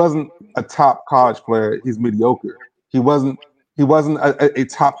 he wasn't a top college player. He's mediocre. He wasn't a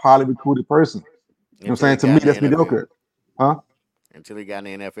top highly recruited person. You know what I'm saying? To me, that's mediocre. Huh? Until he got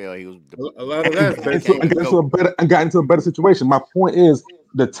in the NFL, he was A lot of that. And got into a better situation. My point is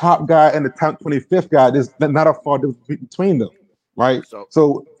the top guy and the top 25th guy, there's not a far difference between them, right?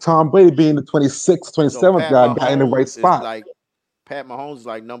 So Tom Brady being the 26th, 27th guy got in the right spot. Like Pat Mahomes is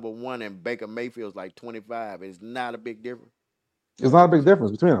like number 1 and Baker Mayfield's like 25. It's not a big difference. There's not a big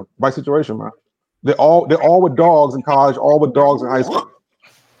difference between them. Right situation, man. They're all with dogs in college, all with dogs in high school.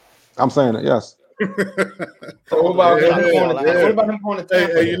 I'm saying it, yes. So what about him going to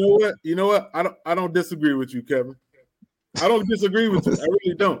Tampa? Hey, you know what? I don't disagree with you, Kevin. I don't disagree with you. I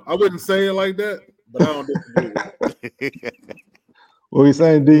really don't. I wouldn't say it like that, but I don't disagree with you. What are you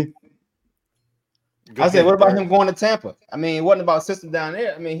saying, D? I said, what about him going to Tampa? I mean, it wasn't about system down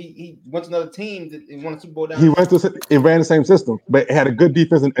there. I mean, he went to another team that won a Super Bowl down there. It ran the same system, but it had a good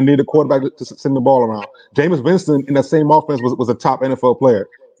defense and needed a quarterback to send the ball around. Jameis Winston in that same offense was a top NFL player.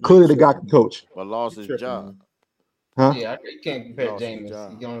 Clearly, the guy can coach. But lost his job. Huh? Yeah, you can't compare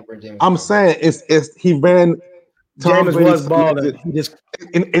Jameis. You can only bring Jameis. I'm saying he ran. Tom Jameis Brady was balling. He just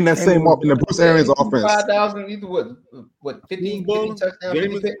in that same in the Bruce Arians offense. 5,000, either what 50 touchdowns,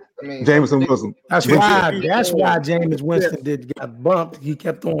 50 picks? I mean, Jameis and Wilson. That's why Jameis Winston got bumped. He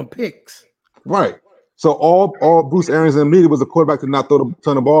kept throwing picks. Right. So all Bruce Arians needed was a quarterback to not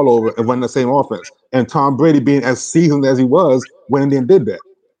turn the ball over and run the same offense. And Tom Brady, being as seasoned as he was, went in there and did that.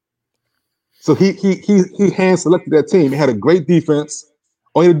 So he hand selected that team. He had a great defense.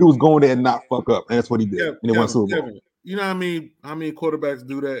 All he had to do was go in there and not fuck up, and that's what he did. And he won a Super Bowl. You know what I mean? How many quarterbacks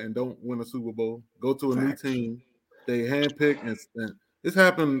do that and don't win a Super Bowl? Go to a new team, they handpick, and it's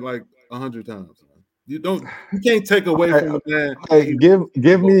happened like 100 times. You can't take away from the man. Hey,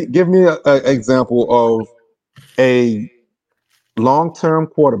 give me an example of a long-term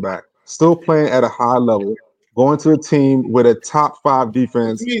quarterback still playing at a high level going to a team with a top 5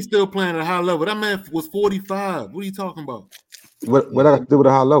 defense. He ain't still playing at a high level. That man was 45. What are you talking about? What I got to do with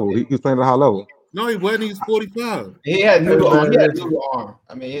a high level? He was playing at a high level. No, he wasn't. He's 45. He had noodle Hey, arm. man, He had listen. noodle arm.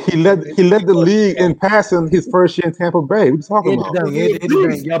 I mean, He led the league in passing his first year in Tampa Bay. What you talking Here's the about? thing. Here's the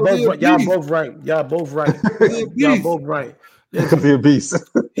thing. Y'all both right. Y'all both right. Because he's a beast.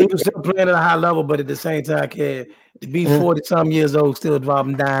 He was still playing at a high level, but at the same time, kid, to be 40-some years old, still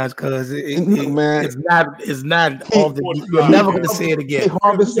dropping dimes because Man. it's not all the. You're never gonna see it He again.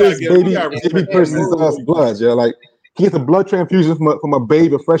 harvests We gotta baby respect person's him. blood. Yeah, like he gets a blood transfusion from a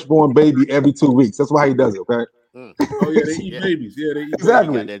baby, a freshborn baby, every 2 weeks. That's why he does it. Okay. Oh yeah, they eat babies. Yeah, they eat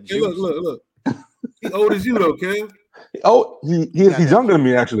Exactly. babies. Hey, look. He old as you though, Kev. Oh, he's younger than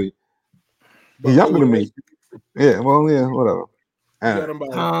me actually. He's younger than me. Yeah. Well, yeah. Whatever. You got him by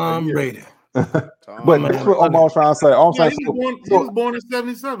Tom Brady. But that's what Omar was trying to say. All I'm saying, he was born in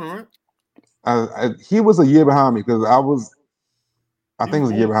 77, right? he was a year behind me because I think it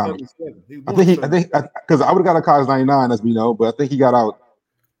was a year behind me. I think because I would have got out of college 99, as we know, but I think he got out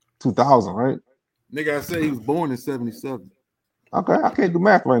 2000, right? Nigga, I say he was born in 77. Okay, I can't do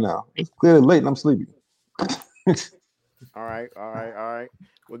math right now. It's clearly late and I'm sleepy. All right.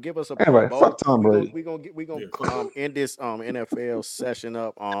 Well, give us a Anyway, bowl. fuck Tom Brady. We gonna end this NFL session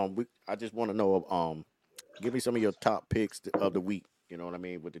up. I just want to know give me some of your top picks of the week. You know what I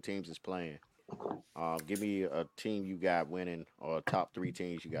mean, with the teams that's playing. Give me a team you got winning or top 3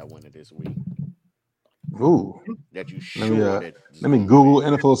 teams you got winning this week. Ooh. That you let me Google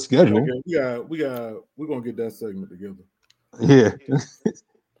NFL schedule. We're gonna get that segment together. Yeah. You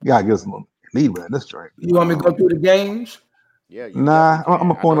gotta give us some lead in this joint. You want me to go through the games? Yeah. Nah, I'm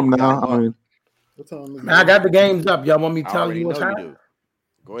gonna point them now. I mean, what time is it? I got the games up. Y'all want me to tell you what's know you happening? do.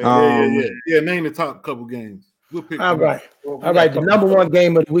 Go ahead. Yeah. Name the top couple games. We'll pick. All right. The number 1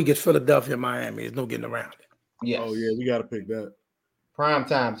 game of the week is Philadelphia, Miami. There's no getting around it. Yes. Oh yeah, we gotta pick that. Prime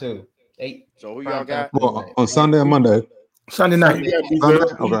time too. 8. So who y'all got? well, on Sunday and Monday. Sunday night. Who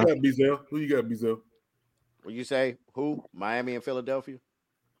you got, Bezel? What you say? Who? Miami and Philadelphia?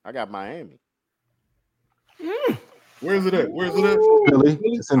 I got Miami. Where is it at? Philly.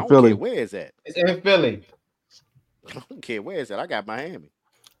 It's in I don't Philly. care. Where is that? It's in Philly. I don't care. Where is that? I got Miami.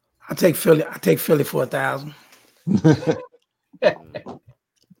 I take Philly for 1,000.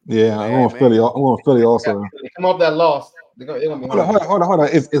 Yeah, I'm going Philly. I'm going Philly also. They come off that loss. They're gonna be Hold on.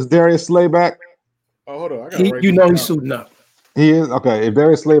 Is Darius Slay back? Oh, hold on. He's suiting up. He is? Okay. If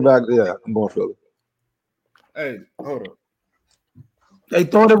Darius Slay back, yeah, I'm going Philly. Hey, hold on. They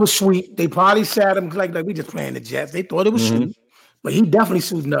thought it was sweet. They probably sat him like we just playing the Jets. They thought it was sweet, but he definitely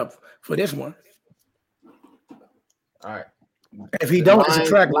suiting up for this one. All right. If he don't, it's a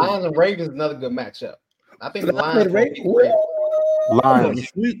track. Lions and Ravens is another good matchup. I think the Lions.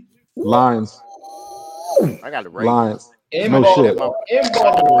 Lions. I got the Ravens. Lions. In No shit. I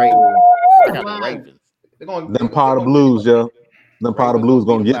got the Ravens. Them Powder Blues, yo. Them Powder Blues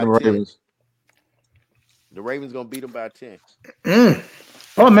gonna get them Ravens. The Ravens gonna beat them by 10.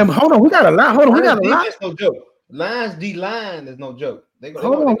 Oh man, hold on. We got a lot. Hold on, we got a lot. That's no joke. Lions D line is no joke.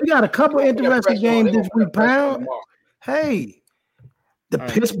 Hold on, we got a couple interesting games this week, Pound. Hey, the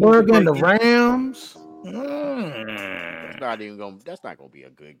Pittsburgh and the Rams. That's not gonna be a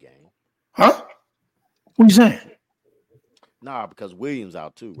good game. Huh? What you saying? Nah, because Williams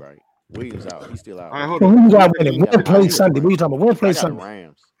out too, right? Williams out. He's still out. All right, hold Who on. you got winning? We'll play Sunday. What are you talking about? We'll play I got Sunday. the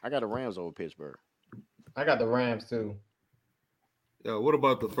Rams. I got the Rams over Pittsburgh. I got the Rams too. Yo, what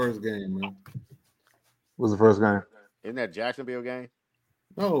about the first game, man? What's the first game? Isn't that Jacksonville game?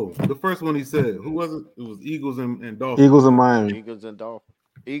 No, the first one he said. Who was it? It was Eagles and Dolphins. Eagles and Miami. Eagles and Dolphins.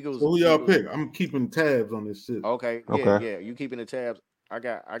 Eagles. So who y'all pick? I'm keeping tabs on this shit. Okay. Yeah. You keeping the tabs? I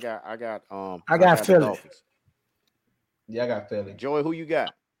got Philly. Dolphins. Yeah, I got Philly. Joey, who you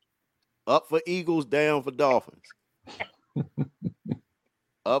got? Up for Eagles, down for Dolphins.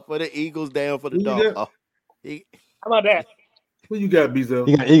 Up for the Eagles, down for the Dolphins. How about that? Who you got, Bezel?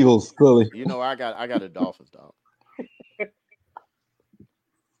 You got Eagles, clearly. You know I got the Dolphins, dog.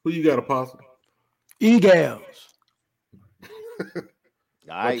 Who you got, Apostle? Eagles.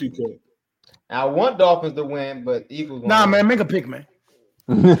 All right. I want Dolphins to win, but Eagles. Nah, man, make a pick, man.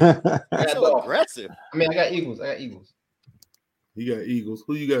 That's so aggressive. I mean, I got Eagles. You got Eagles.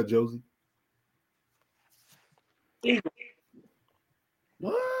 Who you got, Josie? Eagles.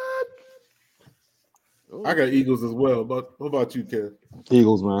 What? Ooh. I got Eagles as well. But what about you, Kev?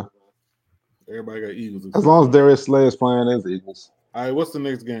 Eagles, man. Everybody got Eagles. As long as Darius Slay is playing, it's Eagles. All right, what's the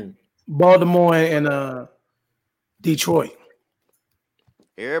next game? Baltimore and Detroit.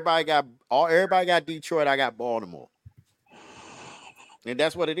 Everybody got Detroit. I got Baltimore, and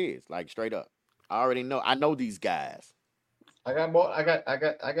that's what it is. Like straight up. I already know. I know these guys. I got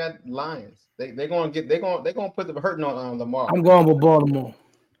Lions. They're gonna put the hurting on Lamar. I'm going with Baltimore.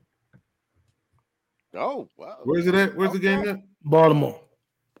 Oh, wow. Where's it at? Where's the game at? Baltimore.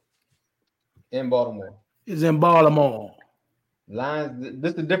 In Baltimore. It's in Baltimore. Lions.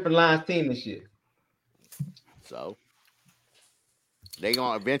 This is a different Lions team this year. So they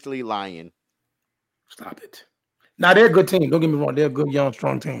gonna eventually Lion. Stop it. Now they're a good team. Don't get me wrong. They're a good, young,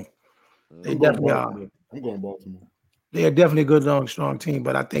 strong team. They definitely are. I'm going Baltimore. They're definitely a good, young, strong team.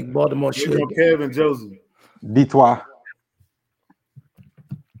 But I think Baltimore should. Kev and Josie. Detroit.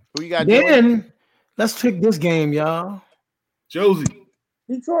 Who you got? Then let's pick this game, y'all. Josie.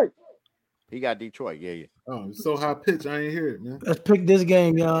 Detroit. He got Detroit. Yeah. Oh, it's so high pitch. I ain't hear it, man. Let's pick this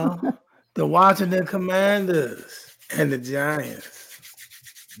game, y'all. The Washington Commanders and the Giants.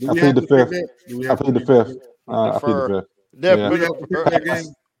 I plead the fifth. I plead the fifth. I plead the fifth. Yeah. We have to pick that game.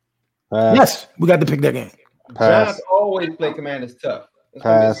 Pass. Yes, we got to pick that game. Pass. Giants always play Commanders tough.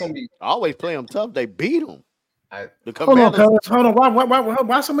 Pass. It's gonna be. I always play them tough. They beat them. The Hold on, Commanders. cuz. Hold on.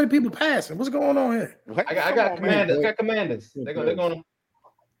 Why so many people passing? What's going on here? I got Commanders. I got Commanders. They're gonna.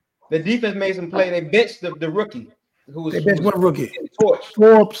 The defense made some play. They benched the rookie. They benched one rookie.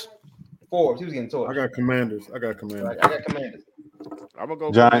 Forbes. He was getting torched. I got Commanders. I got Commanders. I'm gonna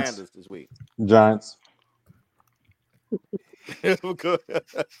go Giants. Commanders this week. Giants.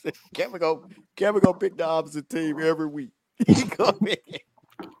 Kevin go pick the opposite team every week. He go pick.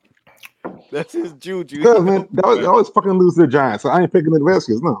 That's his juju. Because man, they always fucking lose to the Giants. So I ain't picking the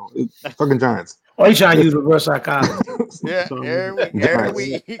Redskins. No, it's fucking Giants. Oh, he's trying to use reverse psychology. Yeah, every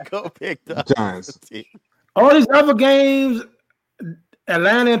week he go pick the Giants. team. All these other games,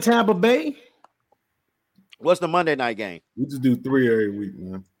 Atlanta and Tampa Bay. What's the Monday night game? We just do 3 every week,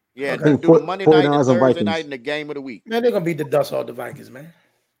 man. Yeah, Okay. do the Monday night, the 49ers and Thursday Vikings. night, and the game of the week. Man, they're gonna beat the dust off the Vikings, man.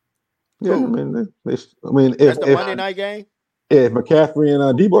 Yeah, I mean, if That's the Monday night game. if McCaffrey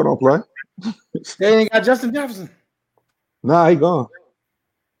and Debo don't play, They ain't got Justin Jefferson. nah, he gone.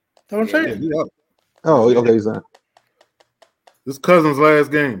 That's what I'm saying. Yeah. Oh, okay, he's not. This Cousins'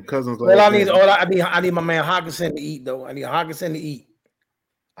 last game. I need my man Hawkinson to eat though. I need Hawkinson to eat.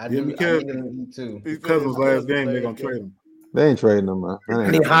 I Yeah, need because- them to eat too. This Cousins' last game, they're gonna trade him. They ain't trading him, man. That I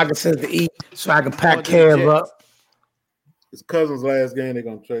ain't need happening. Hawkinson to eat so I can pack Going to the Kev Jets. up. It's Cousins' last game, they're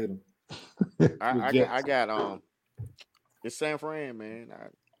gonna trade him. I got it's San Fran, man.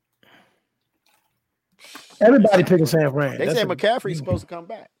 Everybody picking San Fran. They say McCaffrey's supposed to come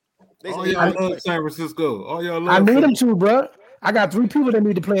back. They All say y'all love San Francisco. All y'all I love need San- him to, bro. I got 3 people that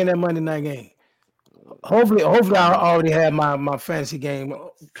need to play in that Monday night game. Hopefully, I already have my fantasy game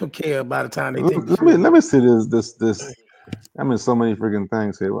took care of by the time they take the Let me see this. I mean, so many freaking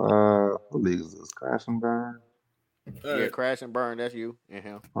things here. What league is this? Crash and burn. Yeah, crash and burn. That's you and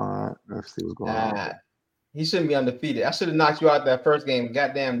him. All right, let's see what's going on. He shouldn't be undefeated. I should have knocked you out that first game.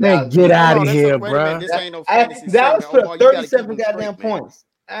 Goddamn. Man, Dallas. get out of Hold on, here, wait a bro. minute, This ain't no Dallas fantasy segment. put Omar, up you gotta keep 37 them goddamn straight, man. points.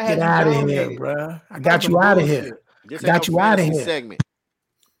 I had Get you out of here, dominated. bro. I got you out of here. This Got ain't you no outta fantasy here. segment.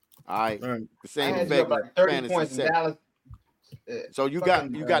 All right. All right. This I ain't had no you up like 30 fantasy points in segment. Dallas. So you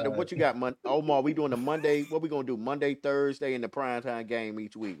got what you got, Omar? We doing the Monday. What we gonna do? Monday, Thursday, and the primetime game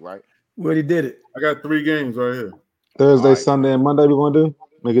each week, right? We already did it. I got 3 games right here. Thursday, All right. Sunday, and Monday. We gonna do?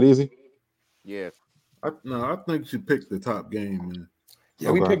 Make it easy. Yeah. I think you should pick the top game, man. Yeah,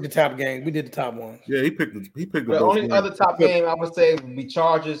 we Okay. picked the top game. We did the top one. Yeah, he picked the The best only game. other top game I would say would be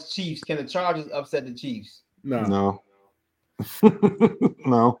Chargers Chiefs. Can the Chargers upset the Chiefs? No. No.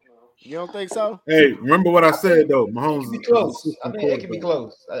 No. You don't think so? Hey, remember what I said though. Mahomes It could be is close. I think it could be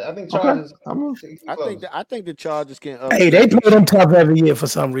close. I think Chargers. I think the Chargers can. Hey, they play them tough every year for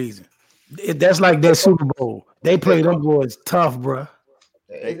some reason. That's like their Super Bowl. They play them boys tough, bro.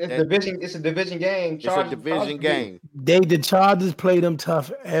 It's division. It's a division game. It's a division game. The Chargers play them tough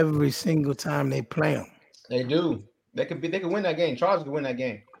every single time they play them. They do. They could win that game. Chargers could win that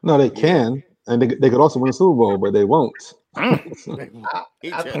game. No, they can, and they could also win the Super Bowl, but they won't. I bet you on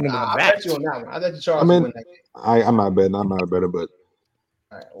that one. I bet the Chargers win that game. I'm not betting. I'm not a better, but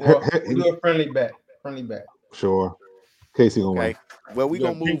All right. Well, we'll do a friendly bet. Sure. Casey gonna Okay. win. Well, we You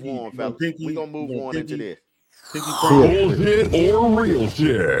gonna got move Pinky, on, you fellas. got Pinky, We gonna move you got on into Pinky. this. Pinky Bullshit or real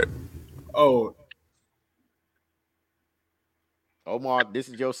shit? Oh, Omar, this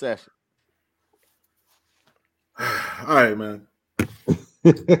is your session. all right, man.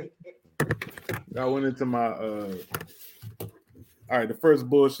 I went into my all right, the first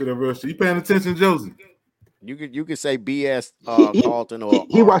bullshit of real shit. You paying attention, Josie? You could say BS Carlton or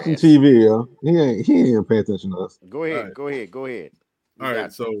He watching RS. TV, yo. He ain't even paying attention to us. Go ahead, Right. go ahead. You All got right,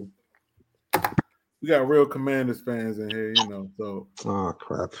 it. so we got real Commanders fans in here, you know. So, Oh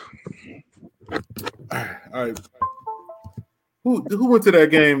crap! all right, who went to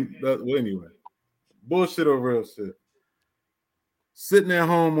that game? Well, anyway, bullshit or real shit? Sitting at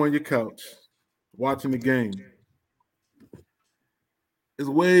home on your couch, watching the game is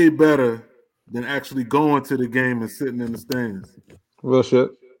way better than actually going to the game and sitting in the stands. Real shit.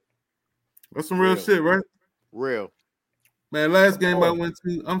 That's some real shit, right? Real. Man, last game I went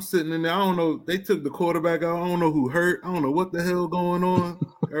to, I'm sitting in there. I don't know. They took the quarterback out. I don't know who hurt. I don't know what the hell going on.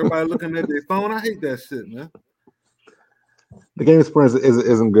 Everybody looking at their phone. I hate that shit, man. The game experience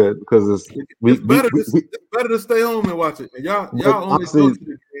isn't good because it's better to stay home and watch it. And y'all only honestly, go to the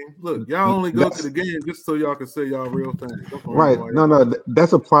game. Look, y'all only go to the game just so y'all can say y'all real fans. Right? No,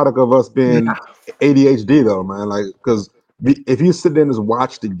 that's a product of us being ADHD, though, man. Like, because if you sit there and just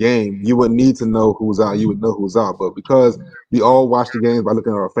watch the game, you would need to know who's out. You would know who's out. But because we all watch the games by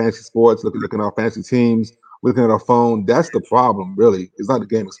looking at our fantasy sports, looking at our fantasy teams, looking at our phone, that's the problem. Really, it's not the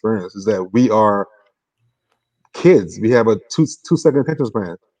game experience. It's that we are kids. We have a two-second attention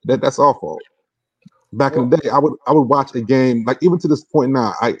span. That's our fault. Back in the day, I would watch a game, like even to this point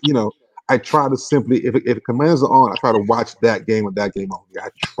now. I try to simply, if Commanders are on, I try to watch that game or that game only. I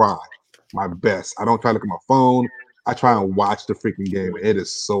try my best. I don't try to look at my phone. I try and watch the freaking game. It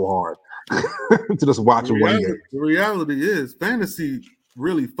is so hard to just watch one game. The reality is, fantasy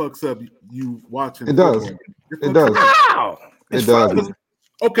really fucks up you watching. It does. It does. Wow. It does.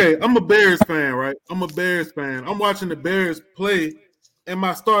 Okay, I'm a Bears fan, right? I'm a Bears fan. I'm watching the Bears play, and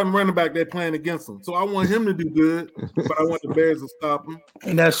my starting running back, they're playing against him. So I want him to do good, but I want the Bears to stop him.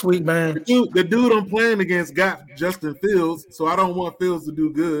 Ain't that sweet, man? The dude I'm playing against got Justin Fields, so I don't want Fields to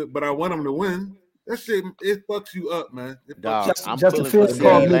do good, but I want him to win. That shit, it fucks you up, man. Justin Fields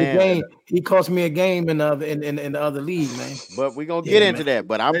cost me the game. He cost me a game in the other league, man. But we're gonna get into that.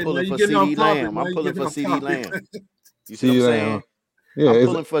 But I'm pulling for CeeDee Lamb. I'm pulling for CeeDee Lamb. You see what I'm saying? Yeah, I'm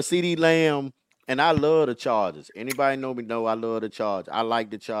pulling for CeeDee Lamb, and I love the Chargers. Anybody know me know I love the Chargers. I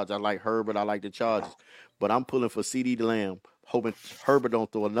like the Chargers. I like Herbert. I like the Chargers. But I'm pulling for CeeDee Lamb, hoping Herbert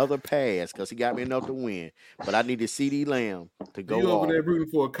don't throw another pass because he got me enough to win. But I needed CeeDee Lamb to go you over off. there rooting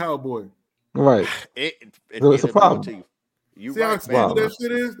for a cowboy. Right. It's a problem. You see how expensive that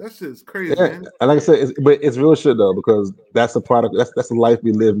shit is? That shit's crazy, man. And like I said, it's real shit though, because that's the product. That's the life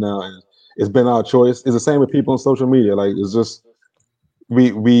we live now, and it's been our choice. It's the same with people on social media. Like it's just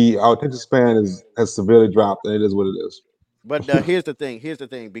our attention span has severely dropped, and it is what it is. But here's the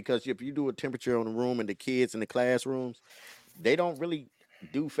thing. Because if you do a temperature on the room and the kids in the classrooms, they don't really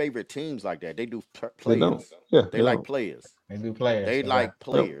do favorite teams like that. They do players. They like players. They do players. They like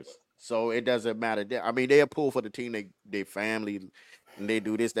players. So it doesn't matter. I mean, they'll pull for the team, they family, and they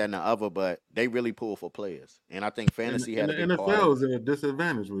do this, that, and the other, but they really pull for players. And I think fantasy had a big part. The NFL is at a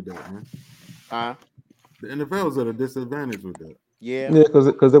disadvantage with that, man. Huh? The NFL is at a disadvantage with that. Yeah. Yeah,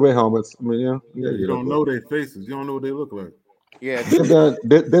 because they wear helmets. I mean, you don't know their faces. You don't know what they look like. Yeah. They've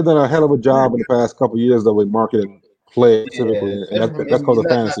done a hell of a job in the past couple of years though with marketing players specifically, and that's called a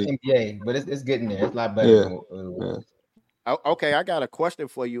fantasy. NBA, but it's getting there. It's a lot better. Okay, I got a question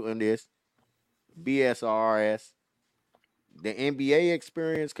for you on this. BSRS. The NBA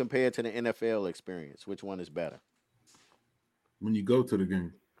experience compared to the NFL experience, which one is better? When you go to the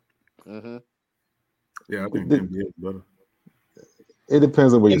game. Mm-hmm. Yeah, I think the NBA is better. It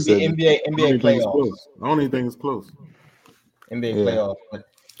depends on what you say. NBA playoffs. I don't even think it's close. NBA playoffs. But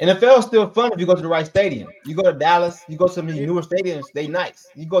NFL is still fun if you go to the right stadium. You go to Dallas, you go to some of these newer stadiums, they nice.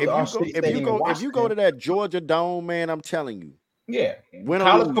 You go to our stadium. If you go to that Georgia Dome, man, I'm telling you. Yeah.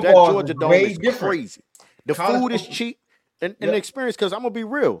 That Georgia Dome is crazy. The food is cheap and the experience, because I'm gonna be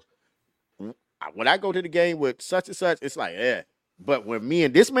real. When I go to the game with such and such, it's like, yeah. But when me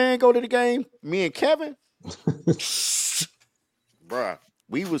and this man go to the game, me and Kevin, bruh,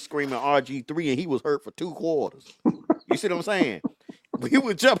 we was screaming RG3 and he was hurt for 2 quarters. You see what I'm saying? We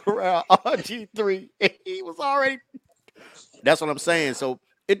would jump around RG3 and he was already. That's what I'm saying. So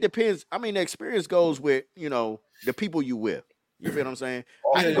it depends. I mean, the experience goes with, the people you with. You feel what I'm saying?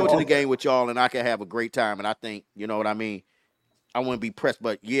 I can go to the game with y'all and I can have a great time. And I think, you know what I mean? I wouldn't be pressed.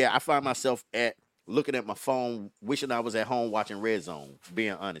 But yeah, I find myself looking at my phone, wishing I was at home watching Red Zone,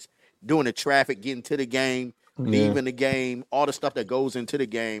 being honest. Doing the traffic, getting to the game, leaving the game, all the stuff that goes into the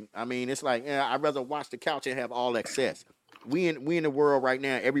game. I mean, it's like, I'd rather watch the couch and have all access. We in the world right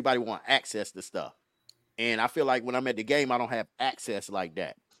now, everybody want access to stuff. And I feel like when I'm at the game, I don't have access like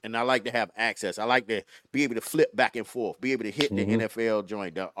that. And I like to have access. I like to be able to flip back and forth, be able to hit the NFL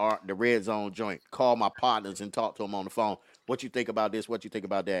joint, the Red Zone joint, call my partners and talk to them on the phone. What you think about this? What you think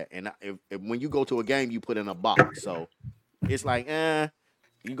about that? And if when you go to a game, you put in a box. So it's like,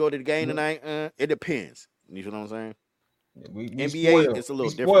 You go to the game tonight. It depends. You know what I'm saying? We NBA, spoiled. it's a little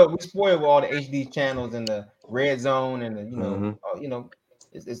we different. We spoiled with all the HD channels and the red zone and the Mhm.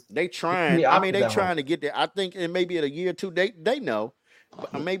 it's They it's trying. the I mean, opposite they at home. trying to get there. I think in maybe in a year or two, they know,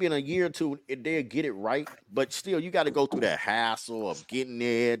 but maybe in a year or two they'll get it right. But still, you got to go through that hassle of getting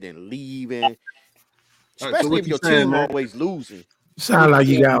there, then leaving. All right, so Especially what if you your saying, team man? always losing. So Sound what you like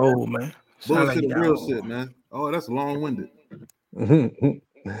you saying, got man? old, man. Sound like Bullshit you or got real old. shit, man? Oh, that's long-winded.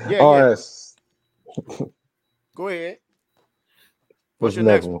 Yeah, All yeah. right. Go ahead. What's What's the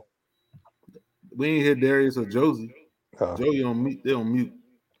your next next one? one? We ain't hit Darius or Josie. Uh, Joey on mute. They on mute.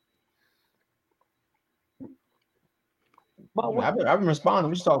 I've been responding.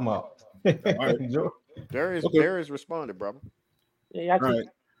 What you talking about? All right. Joe? Okay. Darius responded, brother. Yeah, I All keep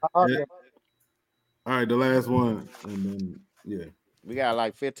right. okay. Yeah. All right. The last one, and then yeah. We got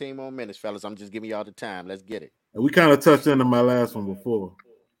like 15 more minutes, fellas. I'm just giving y'all the time. Let's get it. And we kind of touched into my last one before,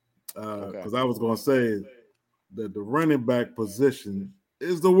 Okay. because I was gonna say that the running back position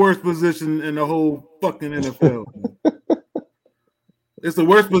is the worst position in the whole fucking NFL. Man. It's the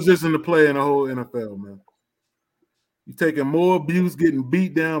worst position to play in the whole NFL, man. You're taking more abuse, getting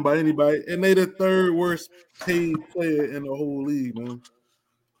beat down by anybody, and they the third worst paid player in the whole league, man.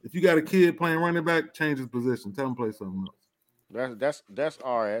 If you got a kid playing running back, change his position. Tell him to play something else. That's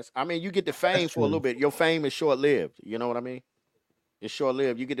RS. I mean, you get the fame That's for a little true. bit. Your fame is short lived. You know what I mean? It's short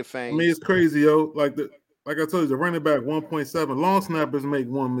lived. You get the I fame. mean, it's crazy, yo. Like I told you, the running back 1.7. Long snappers make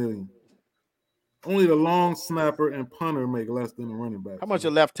 1 million. Only the long snapper and punter make less than the running back. How much a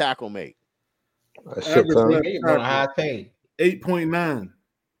left tackle make? a shit Average ton. left They want a high tackle paid. 8.9.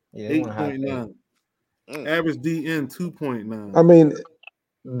 Yeah, they want a high paid. 8.9. Average DN 2.9. I mean,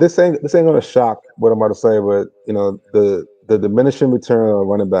 this ain't gonna shock what I'm about to say, but the diminishing return on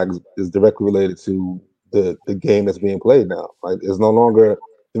running back is directly related to the game that's being played now. Like it's no longer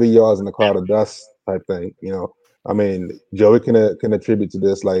 3 yards in the cloud of dust type thing. I mean, Joey can attribute to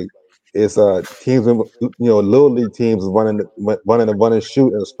this. Like it's teams, little league teams running a run and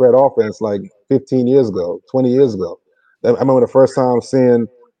shoot and a spread offense like 15 years ago, 20 years ago. I remember the first time seeing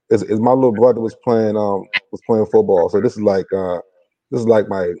is my little brother was playing football. So this is like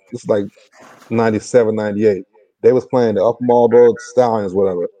 97, 98. They was playing the Upper Marlboro Stallions,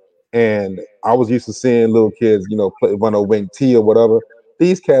 whatever. And I was used to seeing little kids, run a wing T or whatever.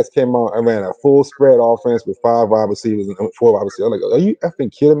 These cats came out and ran a full spread offense with 5 wide receivers and 4 wide receivers. I'm like, are you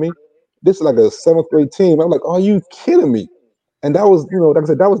effing kidding me? This is like a 7th grade team. I'm like, are you kidding me? And that was, like I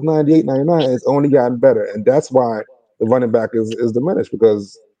said, that was 98, 99. And it's only gotten better. And that's why the running back is diminished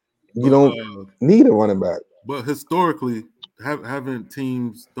because you don't need a running back. But historically, haven't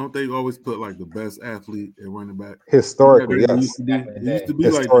teams, don't they always put like the best athlete at running back? Historically, It yes. used to be. It used to be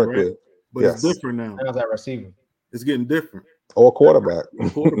like that, right? But yes. It's different now. How's that receiver? It's getting different. Or quarterback.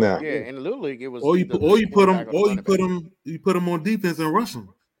 Now. Yeah, in the little league, it was. Or you put them on defense and rush them.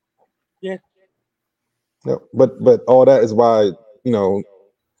 Yeah. Yeah, but all that is why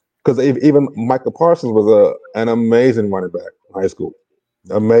because even Michael Parsons was an amazing running back in high school.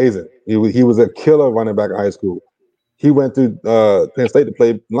 Amazing. He was a killer running back in high school. He went to Penn State to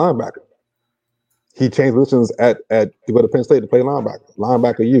play linebacker. He changed positions to go to Penn State to play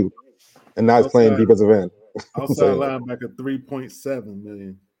linebacker U, and now he's playing defensive end. Outside linebacker 3.7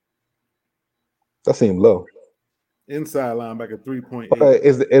 million. That seemed low. Inside linebacker 3.8.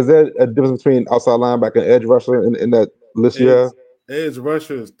 Is there a difference between outside linebacker and edge rusher in that list you have? Edge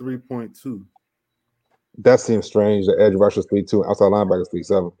rusher is 3.2. That seems strange. The edge rusher is 3.2, outside linebacker is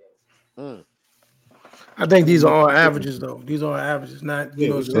 3.7. I think these are all averages, though. These are all averages, not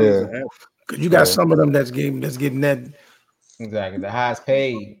because you got some of them that's getting that. Exactly, the highest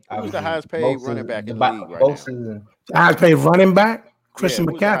paid. Who's the highest paid running back in the league right now? The highest paid running back, Christian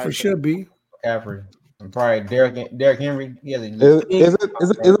McCaffrey should be. McCaffrey. And probably Derrick Henry. He has is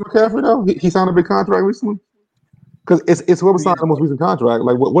it McCaffrey though? He signed a big contract recently. Because it's whoever signed the most recent contract.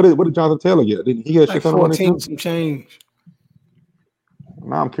 Like what did Jonathan Taylor get? Did he get like 14 some change?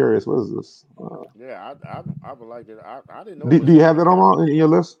 Now I'm curious. What is this? Yeah, I would like to. I didn't know. Do you have that on in your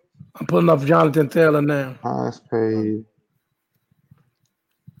list? I'm pulling up Jonathan Taylor now. Highest paid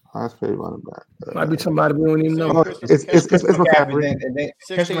running back. Might be somebody we don't even know. It's McCaffrey.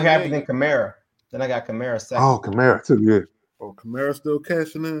 Christian McCaffrey, then Kamara. Then I got Kamara second. Oh, Kamara too good. Oh, Kamara still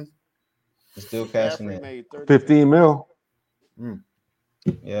cashing in. Still cashing in. 15 mil.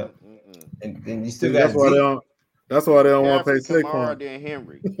 Yeah. And you still got that's why they don't want to pay Kamara, Saquon. then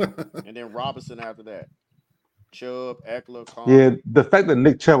Henry, and then Robinson after that. Chubb, Eckler, Yeah, the fact that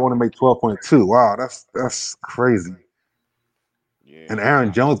Nick Chubb only make 12.2. Wow, that's crazy. Yeah. And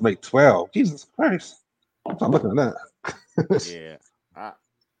Aaron Jones make 12. Jesus Christ. I'm looking at that. Yeah.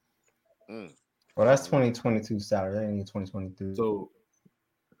 Well, that's 2022 salary. That ain't 2023. So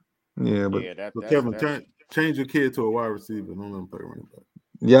Yeah, but Kevin, change your kid to a wide receiver. Don't let him play running back.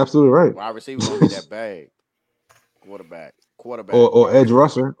 you're absolutely right. Wide receiver gonna be that bag. Quarterback. Or edge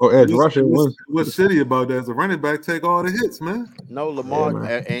rusher. What's shitty about that is the running back take all the hits, man. No, Lamar.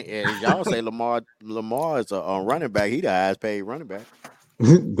 Yeah, and y'all say Lamar is a running back. He the highest paid running back.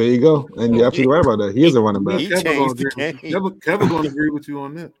 There you go. And you're absolutely right about that. He is a running back. He changed the game. Kevin's gonna agree with you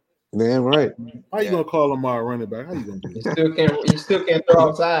on that. Damn right. How you gonna call Lamar a running back? How you gonna do that? You still can't throw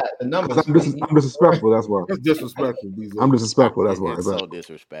outside the numbers. I'm disrespectful. That's why. That's disrespectful. I'm disrespectful. That's why. It's so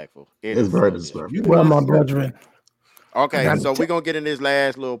disrespectful. It's very disrespectful. Well, my brethren. Okay, so we're gonna get in this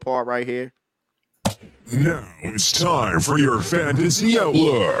last little part right here. Now it's time for your fantasy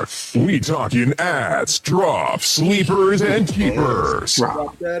outlook. We talking ads, drops, sleepers, and keepers.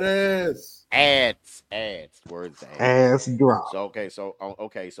 Drop that ass. Ads. Words. Ass drop. So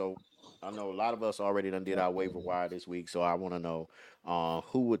so I know a lot of us already done did our waiver wire this week. So I want to know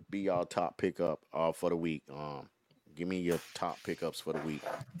who would be our top pickup for the week. Give me your top pickups for the week.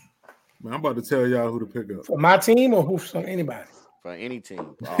 Man, I'm about to tell y'all who to pick up. For my team or who for anybody? For any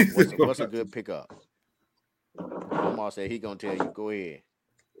team. What's a good pickup? Omar said he gonna tell you. Go ahead.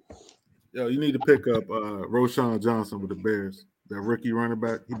 Yo, you need to pick up Roschon Johnson with the Bears. That rookie running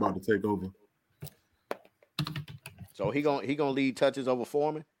back, he about to take over. So he gonna lead touches over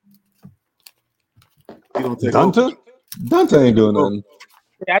Foreman? He gonna take Dante? over. Dante ain't doing nothing.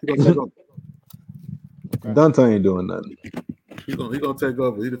 He gonna take over. Dante ain't doing nothing. He gonna take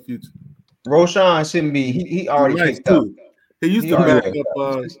over. He the future. Roshan shouldn't be. He already Nice picked up. too. He used to already back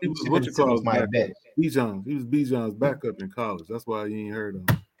up. He was what you call my bet. Bijan's. He was Bijan's backup in college. That's why you ain't heard of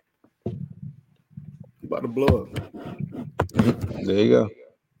him. He about to blow up. There you go.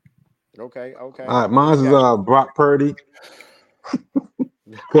 Okay. All right, mine is Brock Purdy.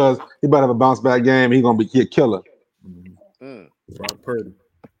 Because he about to have a bounce back game. He's gonna be a killer. Brock Purdy.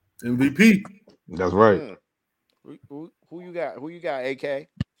 MVP. That's right. Who you got? Who you got, AK?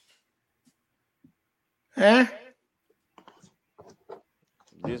 Huh?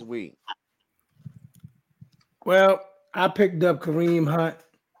 This week. Well, I picked up Kareem Hunt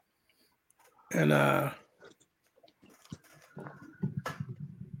and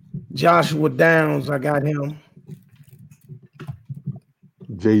Joshua Downs. I got him.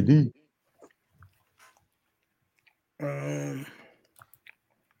 JD.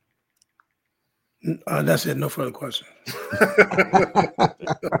 That's it. No further questions.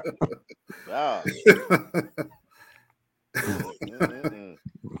 Wow.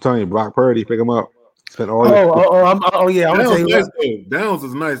 I'm telling you, Brock Purdy, pick him up. Spent all yeah. I'm gonna tell you Downs, what. Downs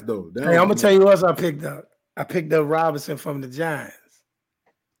is nice though. Hey, I'm gonna tell you what else I picked up. I picked up Robinson from the Giants.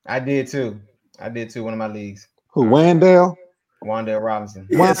 I did too. One of my leagues. Who? Wandale Robinson.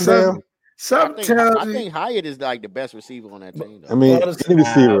 Wandale. I think Hyatt is like the best receiver on that team. Though. I mean, any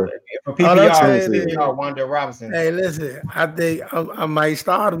receiver. For PPR, Wandale Robinson. Hey, listen, I think I might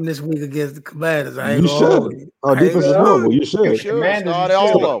start him this week against the Commanders. You should. Oh, defense is horrible. You should. Start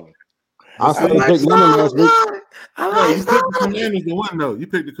all of them. I started picking Lemon last week. You picked the Commanders to win though. You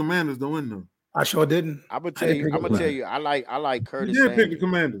picked the Commanders to win though. I sure didn't. I'm gonna tell you. I like Curtis. You did pick the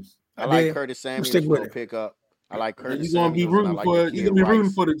Commanders. I like Curtis Samuels to pick up. I like Curtis. You're gonna be rooting for. You're gonna be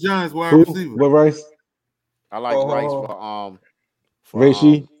rooting for the Giants wide receiver. What Rice? I like Rice for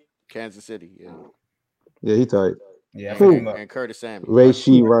Rashee. Kansas City. Yeah, he tight. Yeah, and Curtis Samuels.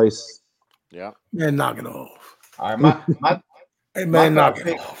 Rashee Rice. Yeah. Man, knock it off. All right,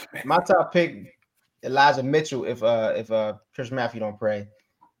 my top pick, Elijah Mitchell. If Chris Matthew don't pray,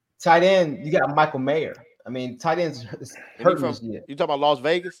 tight end, you got Michael Mayer. I mean, tight ends hurt this year. You talking about Las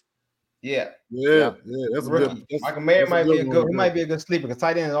Vegas? Yeah. That's a good. Michael Mayer might be a good. He might be a good sleeper because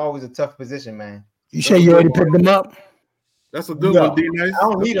tight end is always a tough position, man. You sure you already picked them up? That's a good one, D-Nice. I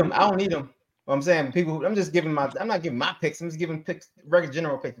don't need them. I'm saying people. I'm just giving I'm not giving my picks. I'm just giving picks, regular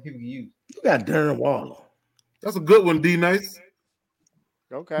general picks that people can use. You got Darren Waller. That's a good one, D-Nice.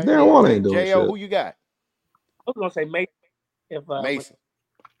 Okay. Darren Waller ain't doing J.O., shit. who you got? I was gonna say Mason. If Mason.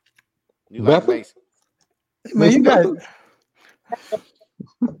 You like Mason? Man, you got.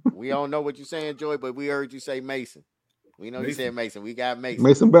 We don't know what you're saying, Joy, but we heard you say Mason. We know you said Mason. We got Mason.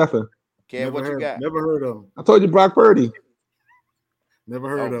 Mason Betha. Kev, what you got? Never heard of him. I told you Brock Purdy. Never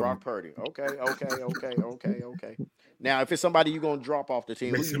heard of Brock him. Purdy. Okay. Now, if it's somebody you're gonna drop off the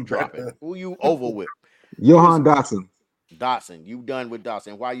team, who you dropping? Who you over with? Johan Dotson. Dotson. You done with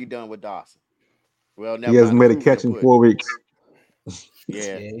Dotson. Why you done with Dotson? Well, he hasn't made a catch in 4 weeks.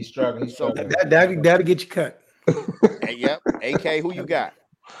 Yeah, he's struggling. That'll get you cut. Hey, yep. AK, who you got?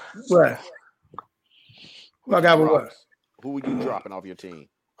 What? Who I got with what? Who are you dropping off your team?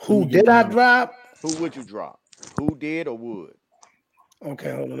 Who did I drop? Who would you drop? Who did or would?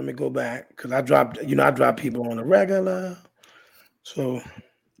 Okay, hold on. Let me go back because I dropped. I drop people on the regular. So,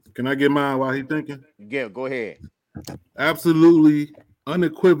 can I get mine while he's thinking? Yeah, go ahead. Absolutely,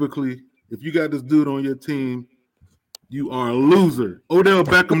 unequivocally, if you got this dude on your team, you are a loser. Odell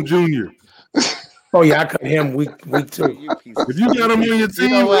Beckham Jr. Oh yeah, I cut him week 2. If you got him on your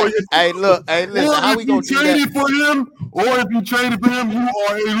team, hey, listen, how we gonna do that? If you traded for him, or if you traded for him, you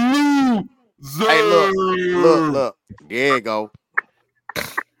are a loser. Hey, look. There you go.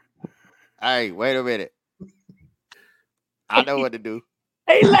 Hey, wait a minute. I know what to do.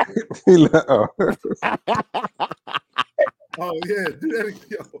 Hey, Oh yeah, do that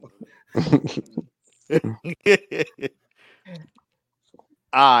again.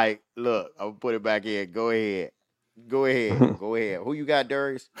 All right, look, I'm gonna put it back in. Go ahead. Who you got,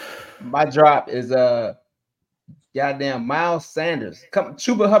 Darius? My drop is goddamn Miles Sanders.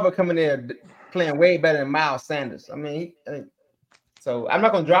 Chuba Hubbard coming there playing way better than Miles Sanders. I mean, so I'm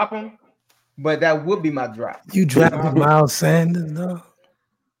not gonna drop him, but that would be my drop. You dropped Miles Sanders, though.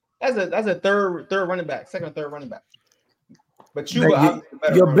 That's a third running back, second or third running back. But Chuba,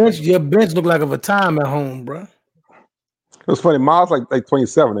 your bench look like a time at home, bro. It was funny. Miles like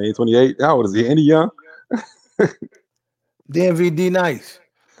 27, 28. How old is he? Any young? DMVD nice.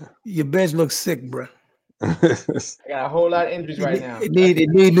 Your bench looks sick, bro. I got a whole lot of injuries right now. It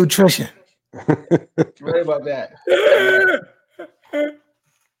need nutrition. Worry about that.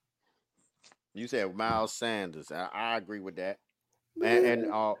 You said Miles Sanders. I agree with that. And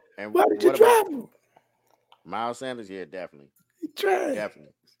why did you drop him? Miles Sanders? Yeah, definitely.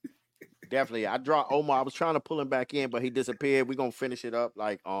 Definitely. I dropped Omar. I was trying to pull him back in, but he disappeared. We're gonna finish it up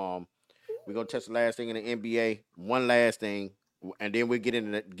like we're gonna touch the last thing in the NBA. One last thing, and then we'll get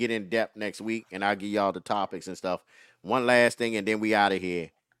in depth next week, and I'll give y'all the topics and stuff. One last thing, and then we out of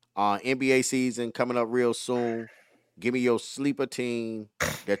here. NBA season coming up real soon. Give me your sleeper team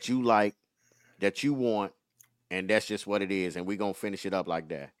that you like, that you want, and that's just what it is. And we're gonna finish it up like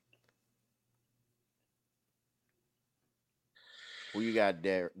that. Who you got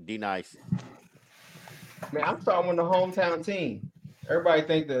there? D Nice. Man, I'm starting with the hometown team. Everybody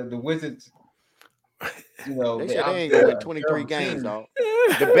think the Wizards, they said they ain't gonna win 23 games, dog.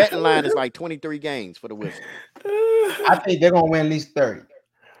 The betting line is like 23 games for the Wizards. I think they're gonna win at least 30.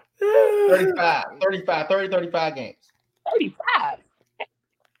 35 games.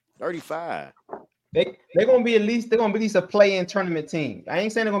 35. They're gonna be at least a play-in tournament team. I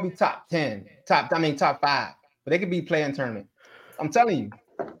ain't saying they're gonna be top 10, top 5, but they could be play-in tournament. I'm telling you,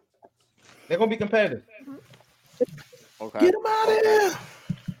 they're gonna be competitive. Okay. Get them out of here.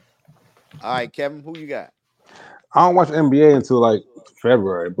 All right, Kevin, who you got? I don't watch NBA until like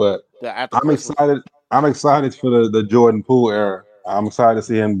February, but I'm excited. I'm excited for the Jordan Poole era. I'm excited to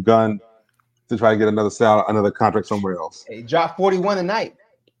see him gun to try to get another contract somewhere else. He dropped 41 a night.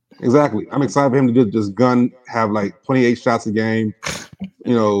 Exactly. I'm excited for him to just gun, have like 28 shots a game.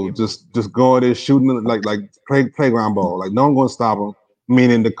 Just go there shooting like playground ball. Like no one gonna stop him.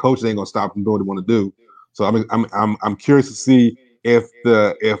 Meaning the coach ain't gonna stop him doing what he want to do. So I'm curious to see if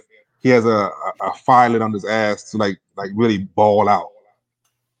he has a fire lit on his ass to like really ball out.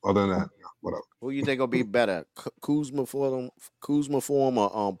 Other than that, whatever. Who you think will be better, Kuzma for him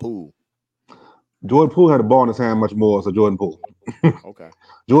or Poole? Jordan Poole had the ball in his hand much more, so Jordan Poole. Okay.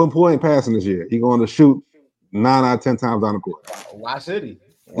 Jordan Poole ain't passing this year. He going to shoot 9 out of 10 times down the court. Why should he?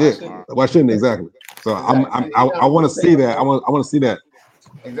 Why shouldn't he? Exactly. So exactly. I want to see that. I want to see that.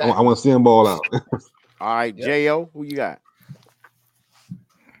 Exactly. I want to see him ball out. All right, Jo, who you got?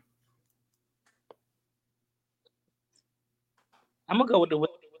 I'm gonna go with the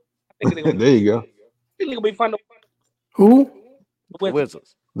Wizards. There you go. I think it'll be fun. Who? The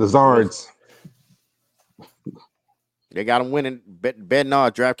Wizards. The Zards. They got them winning.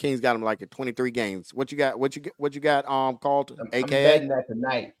 Bednar, DraftKings got them like at 23 games. What you got? What you got? Carlton, AKA. I'm betting that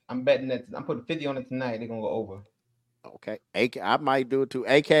tonight. I'm putting 50 on it tonight. They're gonna go over. Okay, I might do it too.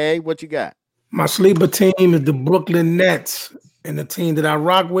 AKA, what you got? My sleeper team is the Brooklyn Nets, and the team that I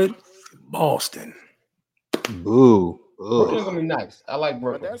rock with, Boston. Boo. Brooklyn's gonna be nice. I like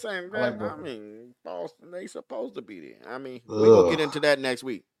Brooklyn. But that's ain't bad. I mean, Boston, they supposed to be there. I mean, we're gonna get into that next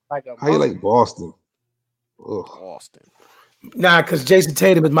week. How you like Boston? Boston. Nah, because Jason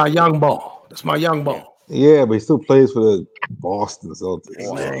Tatum is my young ball. That's my young ball. Yeah, but he still plays for the Boston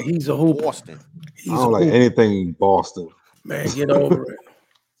Celtics. Man, he's a hooper. Boston. I don't like anything Boston. Man, get over it.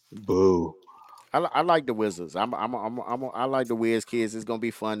 Boo. I like the Wizards. I like the Wiz kids. It's gonna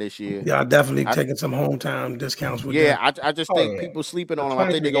be fun this year. Yeah, I definitely taking some hometown discounts with them. I just think people sleeping on them.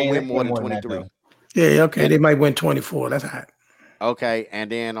 I think they're gonna win more than 23. Yeah, okay. They might win 24. That's hot. Okay,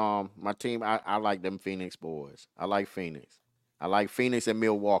 and then my team, I like them Phoenix boys. I like Phoenix. I like Phoenix and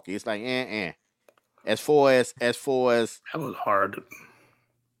Milwaukee. It's like As far as That was hard.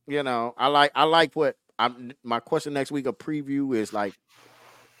 I like what I'm. My question next week, a preview is like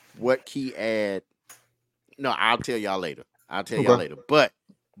what key add. No, I'll tell y'all later. I'll tell y'all Okay. later.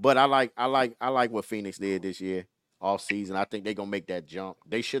 But I like what Phoenix did this year, off season. I think they're gonna make that jump.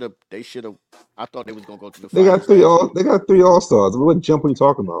 They should have. I thought they was gonna go to the They got finals last year. they got 3 All-Stars. What jump are you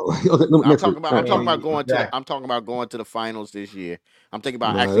talking about? I'm Next talking week. about I mean, exactly. I'm talking about going to the finals this year. I'm thinking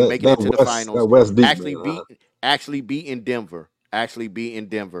about Nah, actually making it to the That finals, West deep, actually man. beating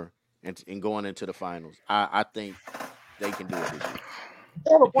Denver, and going into the finals. I think they can do it this year.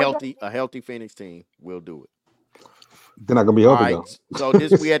 I have a question. A healthy Phoenix team will do it. They're not gonna be All healthy right. though. So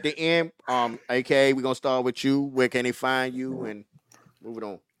this we at the end. AKA we're gonna start with you. Where can they find you? And move it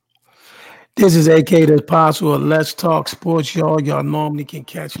on. This is AK the Apostle of Let's Talk Sports, y'all. Y'all normally can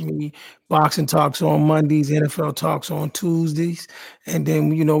catch me. Boxing Talks on Mondays, NFL Talks on Tuesdays. And then,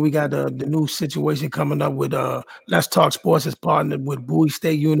 we got the new situation coming up with Let's Talk Sports is partnered with Bowie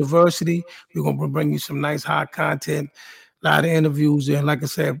State University. We're going to bring you some nice hot content, a lot of interviews. And like I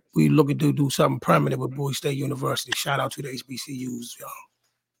said, we looking to do something permanent with Bowie State University. Shout out to the HBCUs, y'all.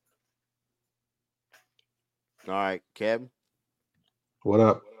 All right, Kevin. What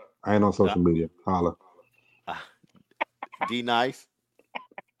up? I ain't on social media. Holla. D Nice.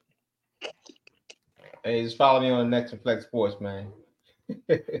 Hey, just follow me on the Next Flex Sports, man.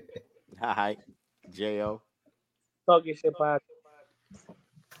 Hi, Jo. Talk your shit, pod.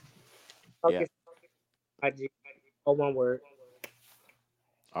 Talk Yeah. your shit, IG. All one word.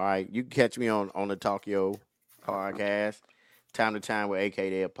 All right, you can catch me on the Tokyo podcast, time to time with AK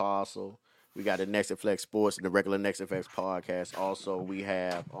the Apostle. We got the Next Flex Sports and the regular Next Flex podcast. Also, we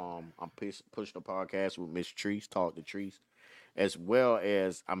have I'm pushing the podcast with Miss Treese, Talk to Treese, as well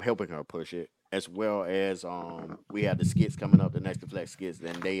as I'm helping her push it, as well as we have the skits coming up, the Next Flex skits,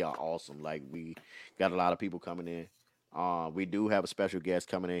 and they are awesome. Like we got a lot of people coming in. We do have a special guest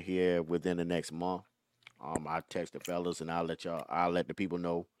coming in here within the next month. I text the fellas and I'll let the people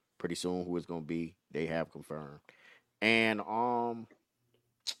know pretty soon who it's gonna be. They have confirmed. And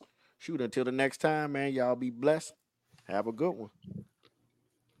shoot, until the next time, man, y'all be blessed. Have a good one.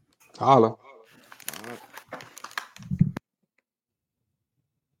 Holla.